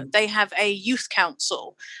 They have a youth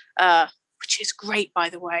council, which is great, by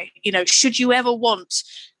the way. Should you ever want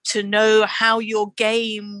to know how your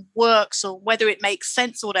game works or whether it makes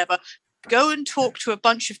sense or whatever, go and talk to a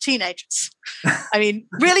bunch of teenagers. I mean,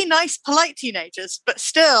 really nice, polite teenagers, but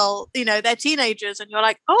still, they're teenagers and you're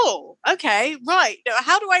like, oh, okay, right.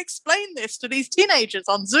 How do I explain this to these teenagers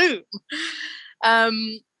on Zoom?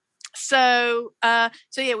 So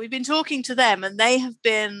we've been talking to them and they have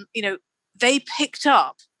been, they picked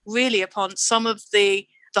up really upon some of the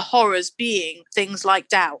horrors being things like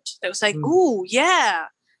doubt. They were saying, oh, yeah,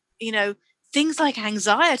 things like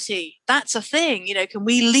anxiety, that's a thing. Can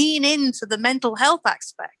we lean into the mental health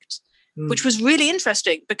aspect? Which was really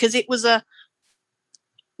interesting because it was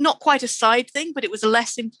not quite a side thing, but it was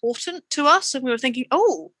less important to us. And we were thinking,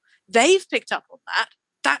 oh, they've picked up on that.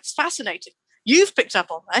 That's fascinating. You've picked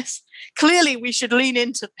up on this. Clearly, we should lean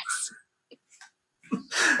into this.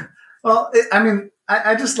 Well,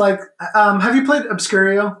 I just like, have you played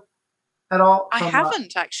Obscurio at all? I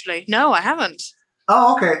haven't actually. No, I haven't.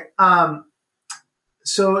 Oh, okay.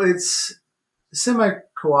 So it's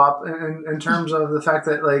semi-co-op in terms of the fact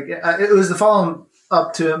that it was the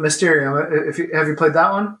follow-up to Mysterium. Have you played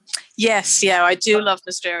that one? Yes, I do love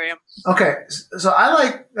Mysterium. Okay, so I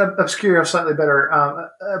like Obscurio slightly better.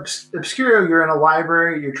 Obscurio, you're in a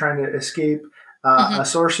library, you're trying to escape a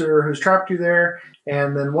sorcerer who's trapped you there,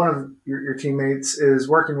 and then one of your teammates is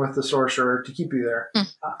working with the sorcerer to keep you there.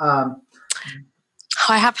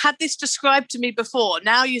 I have had this described to me before.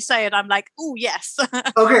 Now you say it, I'm like, oh, yes.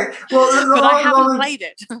 Okay. Well, but I haven't played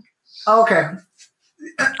it. Okay.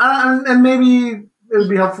 And maybe it would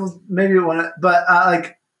be helpful. Maybe it wouldn't. But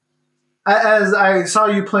like, as I saw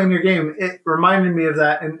you playing your game, it reminded me of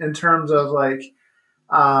that in terms of like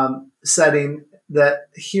setting. That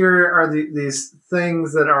here are these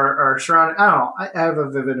things that are surrounding. I don't know. I have a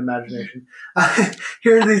vivid imagination.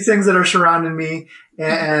 Here are these things that are surrounding me,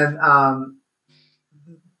 and how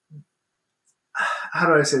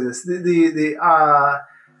do I say this? That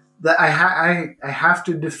I have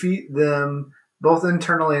to defeat them both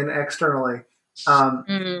internally and externally,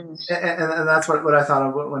 and that's what I thought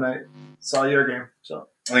of when I saw your game. So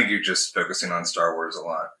I think you're just focusing on Star Wars a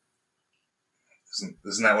lot.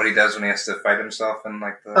 Isn't that what he does when he has to fight himself in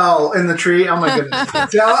like the... in the tree? Oh my goodness!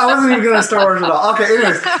 See, I wasn't even going to Star Wars at all. Okay,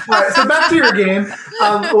 anyways, all right. So back to your game.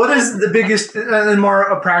 What is the biggest, and more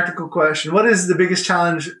a practical question? What is the biggest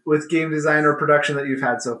challenge with game design or production that you've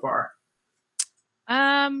had so far?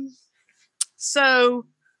 So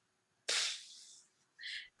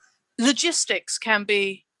logistics can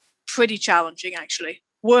be pretty challenging, actually.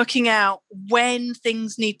 Working out when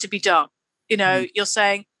things need to be done. You're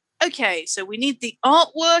saying, okay, so we need the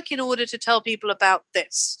artwork in order to tell people about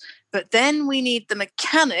this. But then we need the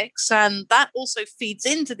mechanics, and that also feeds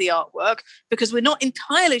into the artwork because we're not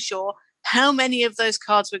entirely sure how many of those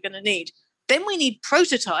cards we're going to need. Then we need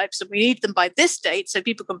prototypes, and we need them by this date so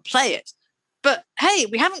people can play it. But hey,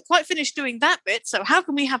 we haven't quite finished doing that bit, so how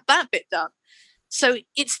can we have that bit done? So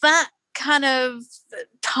it's that kind of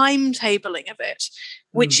timetabling of it,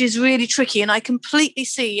 which is really tricky. And I completely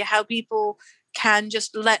see how people can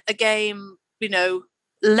just let a game,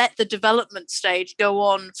 let the development stage go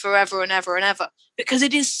on forever and ever and ever, because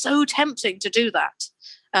it is so tempting to do that.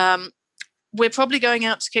 We're probably going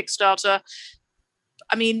out to Kickstarter,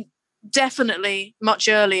 definitely much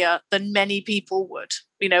earlier than many people would.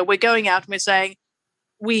 We're going out and we're saying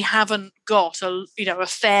we haven't got a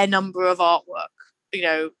fair number of artwork,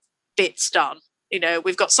 bits done.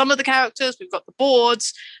 We've got some of the characters, we've got the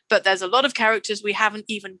boards, but there's a lot of characters we haven't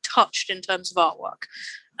even touched in terms of artwork.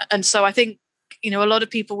 And so I think, a lot of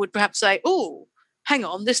people would perhaps say, oh, hang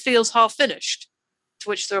on, this feels half finished. To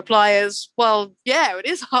which the reply is, well, yeah, it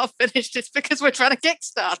is half finished. It's because we're trying to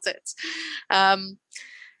kickstart it.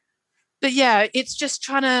 But yeah, it's just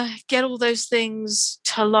trying to get all those things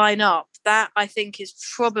to line up. That, I think, is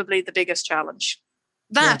probably the biggest challenge.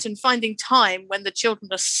 That and finding time when the children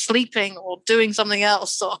are sleeping or doing something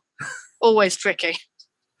else are always tricky.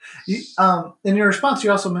 In your response,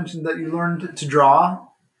 you also mentioned that you learned to draw.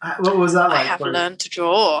 What was that like? I have learned to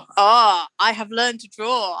draw. I have learned to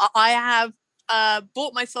draw. I have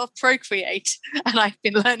bought myself Procreate, and I've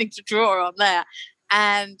been learning to draw on there.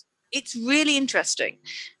 And it's really interesting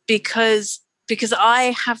because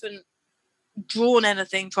I haven't drawn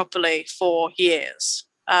anything properly for years.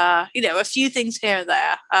 A few things here and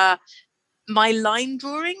there. My line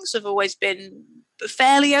drawings have always been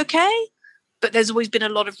fairly okay, but there's always been a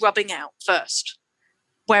lot of rubbing out first.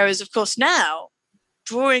 Whereas, of course, now,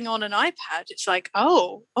 drawing on an iPad, it's like,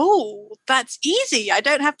 oh, that's easy. I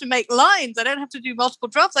don't have to make lines. I don't have to do multiple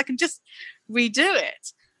drafts. I can just redo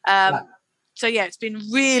it. So, yeah, it's been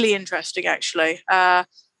really interesting, actually.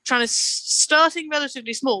 Starting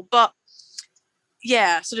relatively small, but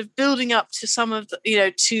yeah, sort of building up to some of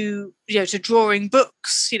the, to drawing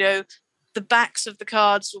books. The backs of the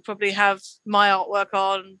cards will probably have my artwork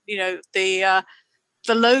on. The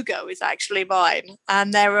logo is actually mine,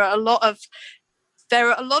 and there are a lot of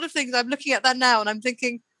things. I'm looking at that now, and I'm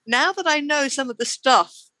thinking, now that I know some of the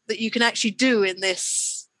stuff that you can actually do in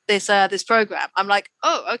this program, I'm like,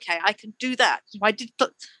 oh, okay, I can do that. I did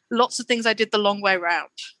lots of things I did the long way round.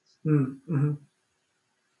 Mm-hmm.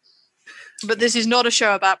 But this is not a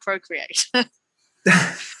show about Procreate.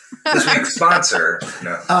 This week's sponsor.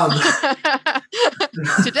 No.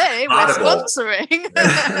 Today we're sponsoring.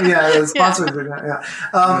 The sponsors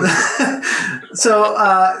are So,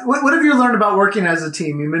 what have you learned about working as a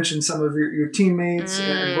team? You mentioned some of your teammates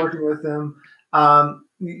and working with them.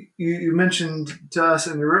 You mentioned to us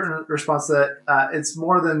in your written response that it's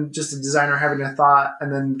more than just a designer having a thought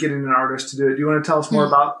and then getting an artist to do it. Do you want to tell us more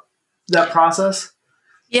about that process?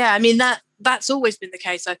 Yeah, that's always been the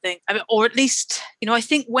case, I think. Or at least, I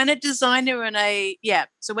think when a designer when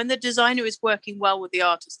the designer is working well with the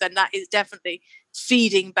artist, then that is definitely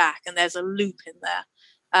feeding back and there's a loop in there.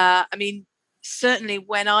 Certainly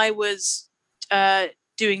when I was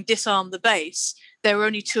doing Disarm the Base, there were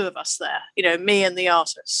only two of us there, me and the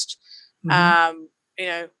artist.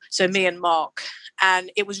 So me and Mark.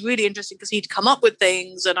 And it was really interesting because he'd come up with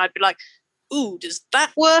things and I'd be like, ooh, does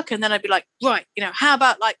that work? And then I'd be like, right, how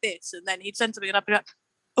about like this? And then he'd send something and I'd be like,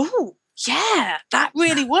 ooh, yeah, that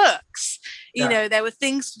really works. There were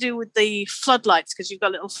things to do with the floodlights, because you've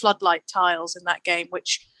got little floodlight tiles in that game,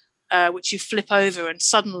 which you flip over and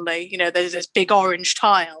suddenly, there's this big orange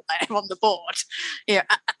tile there on the board.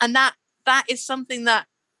 And that is something that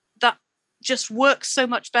just works so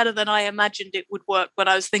much better than I imagined it would work when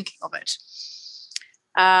I was thinking of it.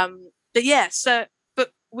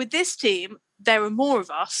 But with this team, there are more of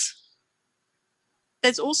us.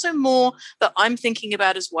 There's also more that I'm thinking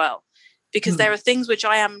about as well, because there are things which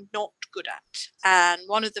I am not good at. And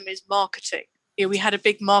one of them is marketing. We had a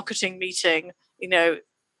big marketing meeting, the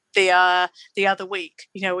other week.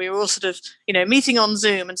 We were all sort of, meeting on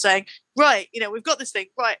Zoom and saying, right, we've got this thing,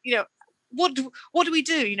 right, what do we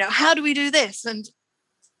do? How do we do this? And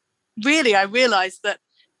really, I realized that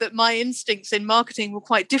my instincts in marketing were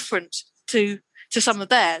quite different to some of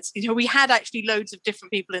theirs. We had actually loads of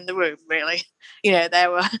different people in the room, really.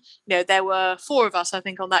 There were 4 of us, I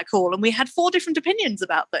think, on that call, and we had 4 different opinions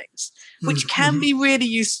about things, which can be really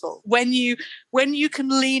useful when you can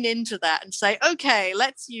lean into that and say, okay,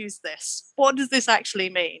 let's use this. What does this actually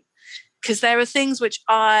mean? Because there are things which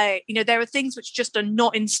just are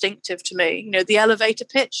not instinctive to me. The elevator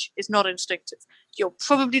pitch is not instinctive. You're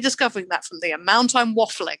probably discovering that from the amount I'm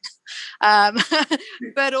waffling.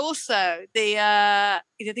 But also the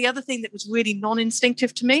other thing that was really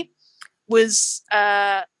non-instinctive to me was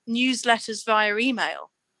newsletters via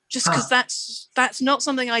email, just because that's not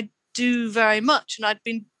something I do very much. And I'd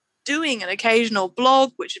been doing an occasional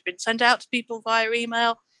blog, which had been sent out to people via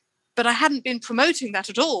email, but I hadn't been promoting that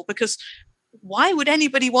at all, because why would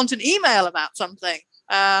anybody want an email about something?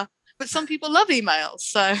 But some people love emails,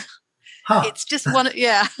 so it's just one.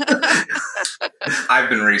 Yeah. I've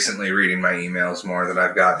been recently reading my emails more that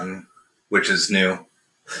I've gotten, which is new.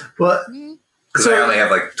 But because I only have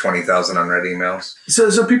like 20,000 unread emails.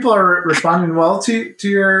 So people are responding well to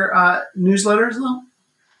your newsletters, though.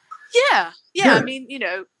 Yeah. Good. I mean,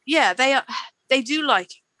 they do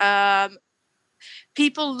like it.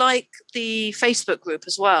 People like the Facebook group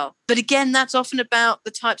as well. But again, that's often about the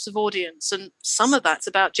types of audience, and some of that's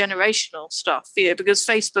about generational stuff, because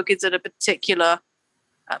Facebook is at a particular,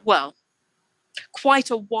 quite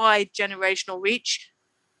a wide generational reach,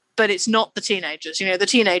 but it's not the teenagers. The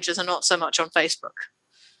teenagers are not so much on Facebook.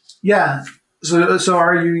 Yeah. So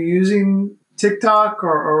are you using TikTok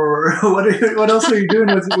or what else are you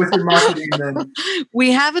doing with your marketing then?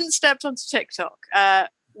 We haven't stepped onto TikTok.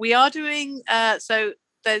 We are doing, so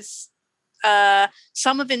there's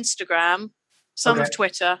some of Instagram, some of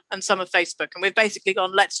Twitter, and some of Facebook. And we've basically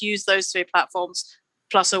gone, let's use those 3 platforms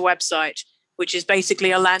plus a website, which is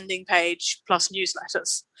basically a landing page plus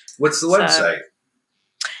newsletters. What's the website?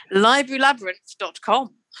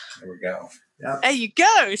 LibraryLabyrinth.com. There we go. Yep. There you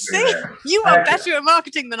go. See, you are better at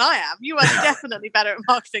marketing than I am. You are definitely better at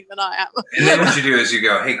marketing than I am. And then what you do is you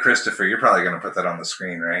go, hey, Christopher, you're probably going to put that on the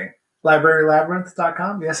screen, right?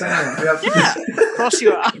 LibraryLabyrinth.com? Yes, I am. Yep. Yeah, of course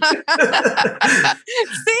you are.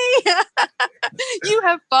 See? You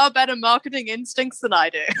have far better marketing instincts than I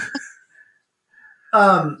do.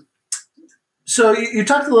 So you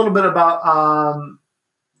talked a little bit about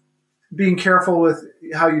being careful with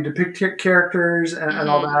how you depict characters and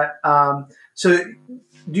all that. So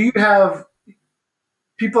do you have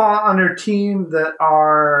people on your team that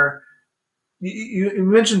are... You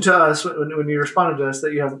mentioned to us when you responded to us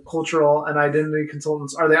that you have cultural and identity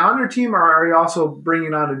consultants. Are they on your team, or are you also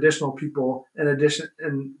bringing on additional people in addition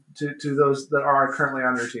to those that are currently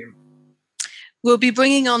on your team? We'll be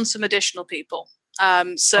bringing on some additional people.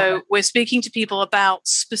 We're speaking to people about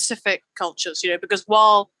specific cultures, because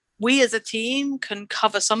while we as a team can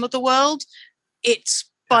cover some of the world,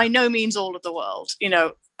 it's by no means all of the world,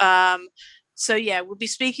 we'll be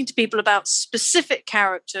speaking to people about specific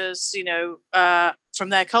characters, from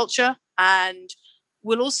their culture. And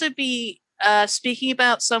we'll also be speaking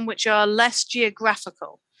about some which are less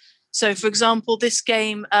geographical. So, for example, this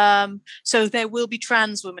game, so there will be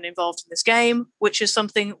trans women involved in this game, which is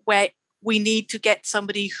something where we need to get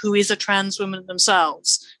somebody who is a trans woman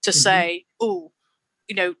themselves to say,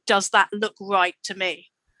 does that look right to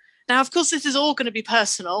me? Now, of course, this is all going to be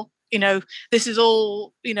personal. This is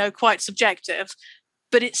all, quite subjective,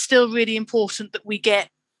 but it's still really important that we get,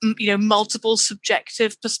 multiple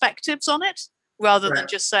subjective perspectives on it rather than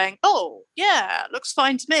just saying, oh, yeah, it looks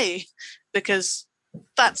fine to me, because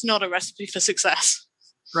that's not a recipe for success.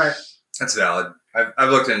 Right. That's valid. I've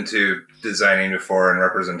looked into designing before and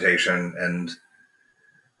representation, and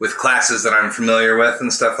with classes that I'm familiar with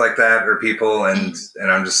and stuff like that, or people, and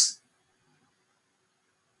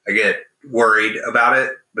I get worried about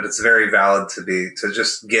it but it's very valid to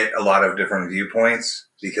just get a lot of different viewpoints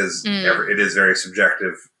because it is very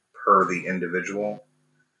subjective per the individual.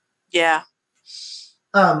 Yeah.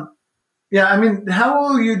 Yeah, I mean, how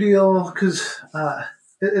will you deal, because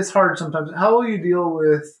it's hard sometimes, how will you deal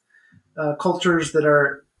with cultures that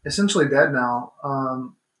are essentially dead now?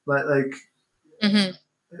 Like,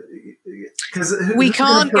 because we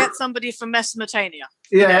can't get somebody from Mesopotamia.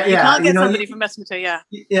 Yeah, you can't get somebody from Mesopotamia.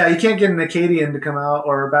 Yeah, you can't get an Akkadian to come out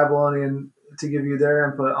or a Babylonian to give you their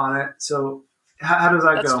input on it. So how does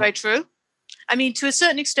that go? That's very true. I mean, to a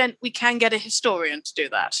certain extent, we can get a historian to do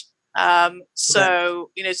that.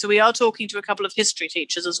 So we are talking to a couple of history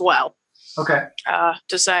teachers as well. Okay.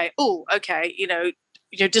 To say,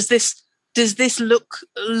 does this look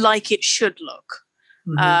like it should look?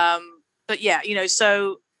 But yeah,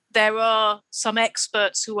 so there are some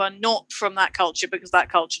experts who are not from that culture because that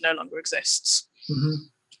culture no longer exists.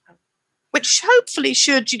 Which hopefully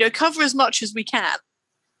should, cover as much as we can.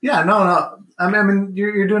 Yeah, no. I mean,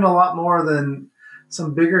 you're doing a lot more than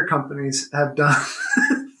some bigger companies have done.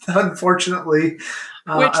 Unfortunately,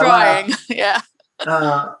 we're trying. Yeah.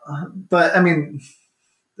 But I mean,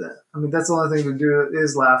 that's the only thing to do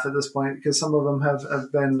is laugh at this point because some of them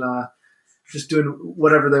have been just doing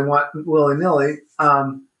whatever they want willy nilly.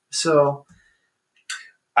 So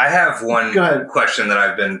I have one question that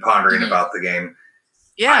I've been pondering about the game.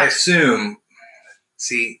 Yeah. I assume.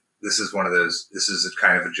 See, this is one of those. This is a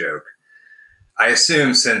kind of a joke. I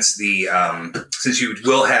assume since you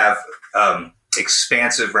will have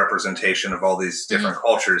expansive representation of all these different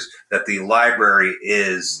cultures, that the library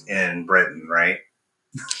is in Britain, right?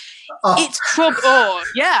 It's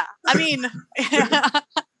yeah. I mean,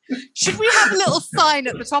 should we have a little sign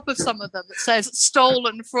at the top of some of them that says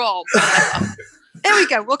 "stolen from"? There we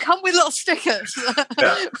go. We'll come with little stickers.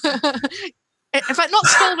 In fact, not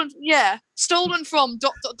stolen. Yeah, stolen from ...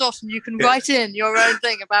 and you can write in your own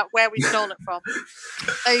thing about where we stole it from.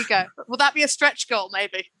 There you go. Will that be a stretch goal?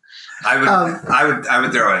 Maybe. I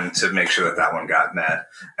would throw in to make sure that one got met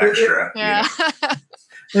extra. Yeah.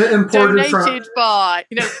 Donated by,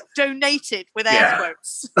 donated with air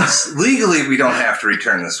quotes. Legally, we don't have to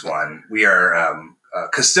return this one. We are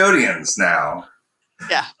custodians now.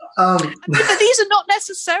 Yeah. But these are not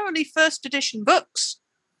necessarily first edition books.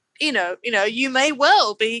 You may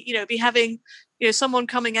well be having, someone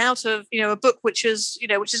coming out of, a book which has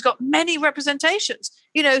got many representations.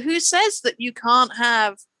 Who says that you can't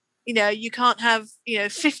have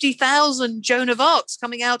 50,000 Joan of Arcs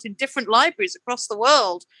coming out in different libraries across the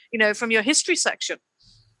world, from your history section.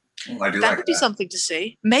 That would be something to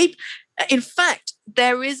see. Maybe, in fact,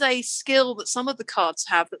 there is a skill that some of the cards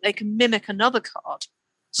have that they can mimic another card.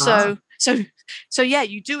 So yeah,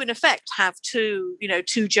 you do in effect have two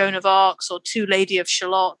Joan of Arcs or two Lady of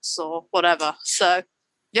Shalotts or whatever. So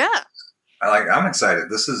yeah. I'm excited.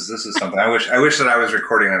 This is something. I wish that I was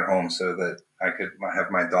recording at home so that I could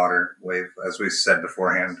have my daughter wave, as we said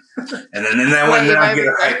beforehand. And then I get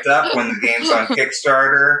her hyped up when the game's on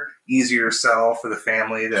Kickstarter. Easier sell for the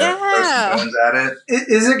family to throw some bones at it.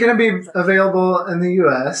 Is it going to be available in the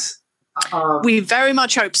US? We very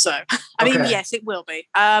much hope so. I mean, yes, it will be.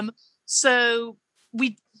 So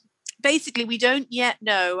we don't yet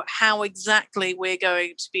know how exactly we're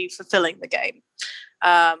going to be fulfilling the game.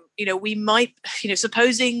 We might,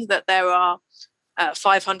 supposing that there are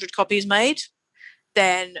 500 copies made,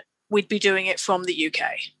 then we'd be doing it from the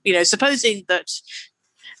UK. Supposing that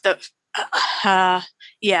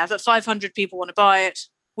 500 people want to buy it,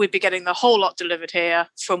 we'd be getting the whole lot delivered here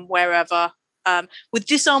from wherever. With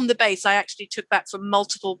Disarm the Base, I actually took that from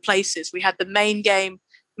multiple places. We had the main game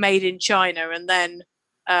made in China, and then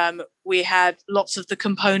we had lots of the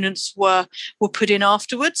components were put in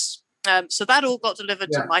afterwards. So that all got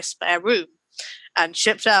delivered to my spare room and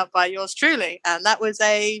shipped out by yours truly. And that was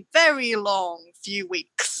a very long few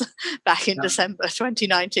weeks back in December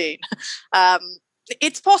 2019.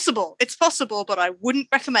 It's possible, but I wouldn't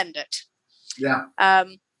recommend it. Yeah.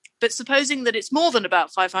 But supposing that it's more than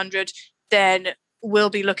about 500, then we'll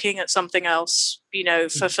be looking at something else,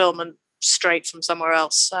 fulfillment straight from somewhere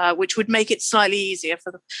else, which would make it slightly easier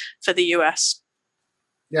for the US.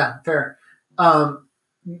 Yeah, fair.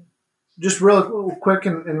 Just real quick,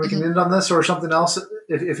 and we can end on this or something else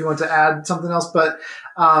if you want to add something else. But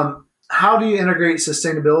how do you integrate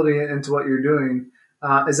sustainability into what you're doing?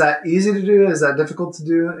 Is that easy to do? Is that difficult to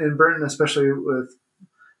do in Britain, especially with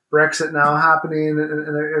Brexit now happening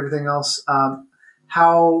and everything else?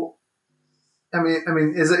 How? I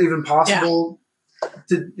mean, is it even possible?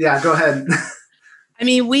 Go ahead. I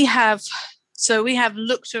mean, we have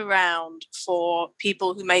looked around for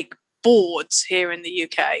people who make boards here in the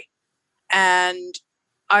UK, and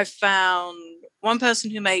I've found one person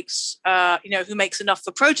who makes, who makes enough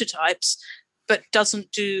for prototypes, but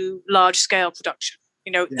doesn't do large scale production.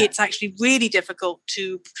 It's actually really difficult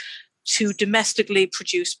to domestically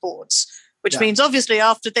produce boards, which means obviously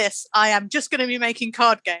after this, I am just going to be making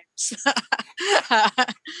card games.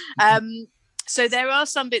 So there are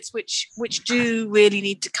some bits which do really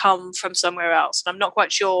need to come from somewhere else. And I'm not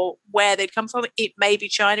quite sure where they'd come from. It may be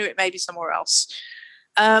China, it may be somewhere else.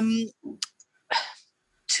 To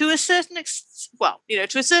a certain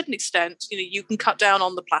extent, you can cut down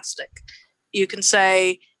on the plastic. You can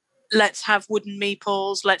say, let's have wooden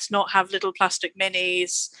meeples. Let's not have little plastic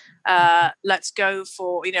minis. Let's go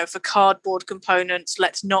for cardboard components.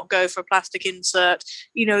 Let's not go for a plastic insert.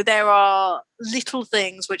 There are little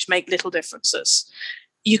things which make little differences.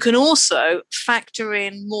 You can also factor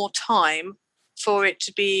in more time for it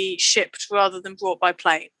to be shipped rather than brought by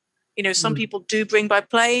plane. Some people do bring by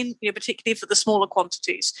plane, particularly for the smaller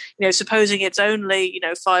quantities. Supposing it's only,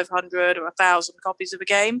 500 or 1,000 copies of a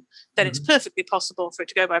game, then it's perfectly possible for it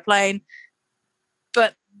to go by plane.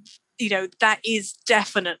 But, that is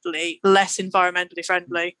definitely less environmentally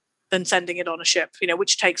friendly than sending it on a ship,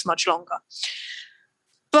 which takes much longer.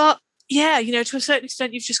 But, yeah, to a certain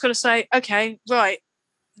extent, you've just got to say, okay, right,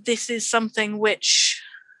 this is something which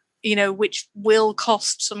will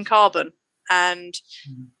cost some carbon. And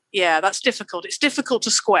yeah, that's difficult. It's difficult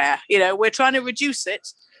to square. We're trying to reduce it,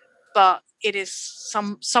 but it is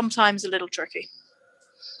sometimes a little tricky.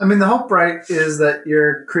 I mean, the hope, right, is that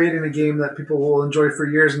you're creating a game that people will enjoy for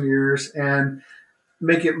years and years and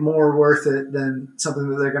make it more worth it than something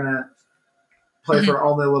that they're going to play for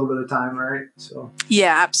only a little bit of time, right? So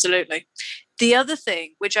yeah, absolutely. The other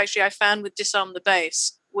thing, which actually I found with Disarm the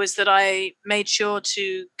Base, was that I made sure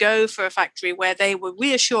to go for a factory where they were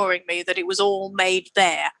reassuring me that it was all made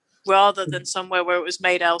there, rather than somewhere where it was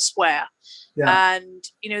made elsewhere. Yeah. And,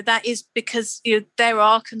 that is because, there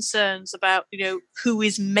are concerns about, who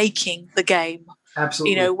is making the game.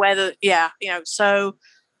 Absolutely. So,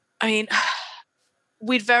 I mean,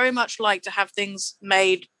 we'd very much like to have things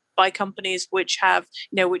made by companies which have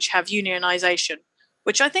unionization,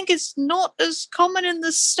 which I think is not as common in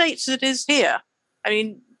the States as it is here. I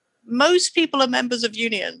mean, most people are members of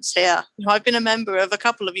unions here. I've been a member of a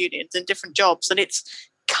couple of unions in different jobs, and it's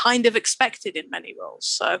kind of expected in many roles.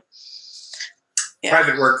 So, yeah.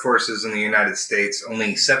 Private workforces in the United States,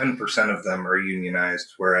 only 7% of them are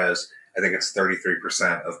unionized, whereas I think it's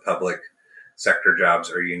 33% of public sector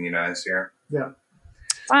jobs are unionized here. Yeah.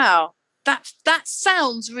 Wow, that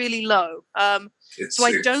sounds really low. So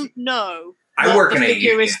I don't know. I work in a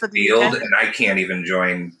union field, and I can't even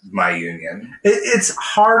join my union. It's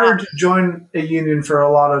harder to join a union for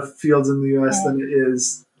a lot of fields in the U.S. than it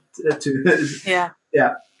is to. Yeah.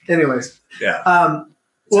 Yeah. Anyways. Yeah.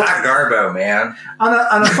 It's hot garbo, man. On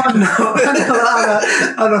a fun note,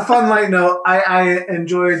 on a fun light note, I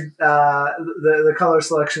enjoyed the color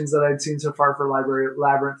selections that I'd seen so far for Library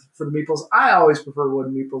Labyrinth for the meeples. I always prefer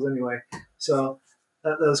wooden meeples anyway, so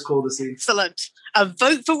that was cool to see. Excellent. A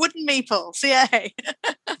vote for wooden meeples, yay!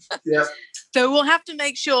 Yep. So we'll have to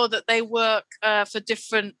make sure that they work for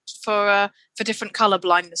different color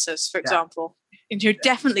blindnesses, for example.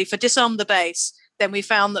 Definitely for Disarm the Base. Then we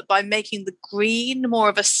found that by making the green more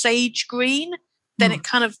of a sage green, then it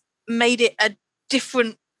kind of made it a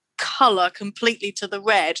different color completely to the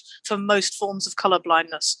red for most forms of color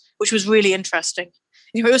blindness, which was really interesting.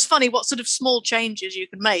 It was funny what sort of small changes you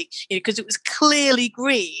can make, because it was clearly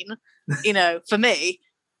green, for me,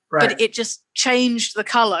 right. But it just changed the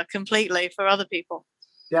color completely for other people.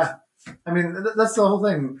 Yeah. I mean, that's the whole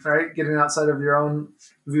thing, right? Getting outside of your own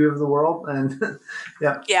view of the world. And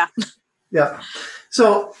yeah. Yeah. Yeah.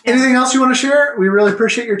 So anything else you want to share? We really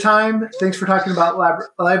appreciate your time. Thanks for talking about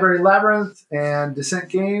Library Labyrinth and Dissent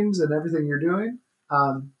Games and everything you're doing.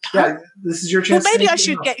 This is your chance. Well, maybe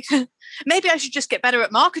I should just get better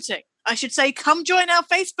at marketing. I should say, come join our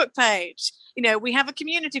Facebook page. We have a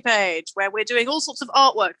community page where we're doing all sorts of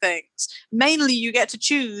artwork things. Mainly, you get to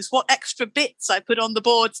choose what extra bits I put on the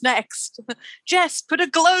boards next. Jess, put a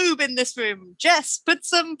globe in this room. Jess, put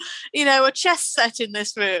some, a chess set in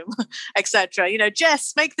this room, etc.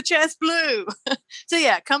 Jess, make the chairs blue. So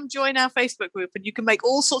yeah, come join our Facebook group, and you can make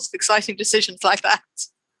all sorts of exciting decisions like that.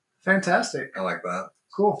 Fantastic. I like that.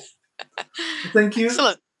 Cool. Thank you.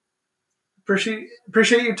 Excellent.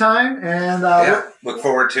 Appreciate your time, and look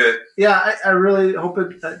forward to it. Yeah, I really hope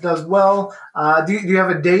it does well. Do you have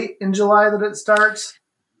a date in July that it starts,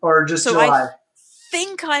 or just July?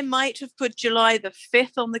 think I might have put July the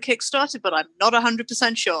 5th on the Kickstarter, but I'm not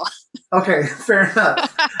 100% sure. Okay, fair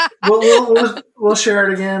enough. We'll share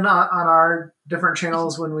it again on our different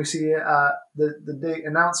channels when we see the date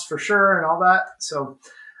announced for sure and all that. So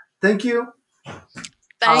thank you.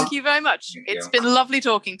 Thank you very much. It's been lovely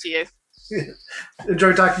talking to you.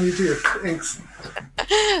 Enjoy talking to you too. Thanks.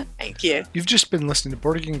 Thank you. You've just been listening to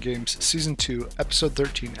Board Game Games Season 2, Episode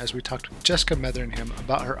 13, as we talked with Jessica Metheringham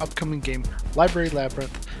about her upcoming game, Library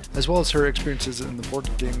Labyrinth, as well as her experiences in the board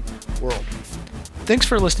game world. Thanks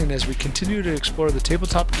for listening as we continue to explore the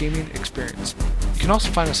tabletop gaming experience. You can also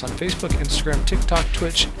find us on Facebook, Instagram, TikTok,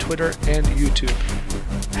 Twitch, Twitter, and YouTube.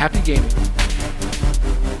 Happy gaming!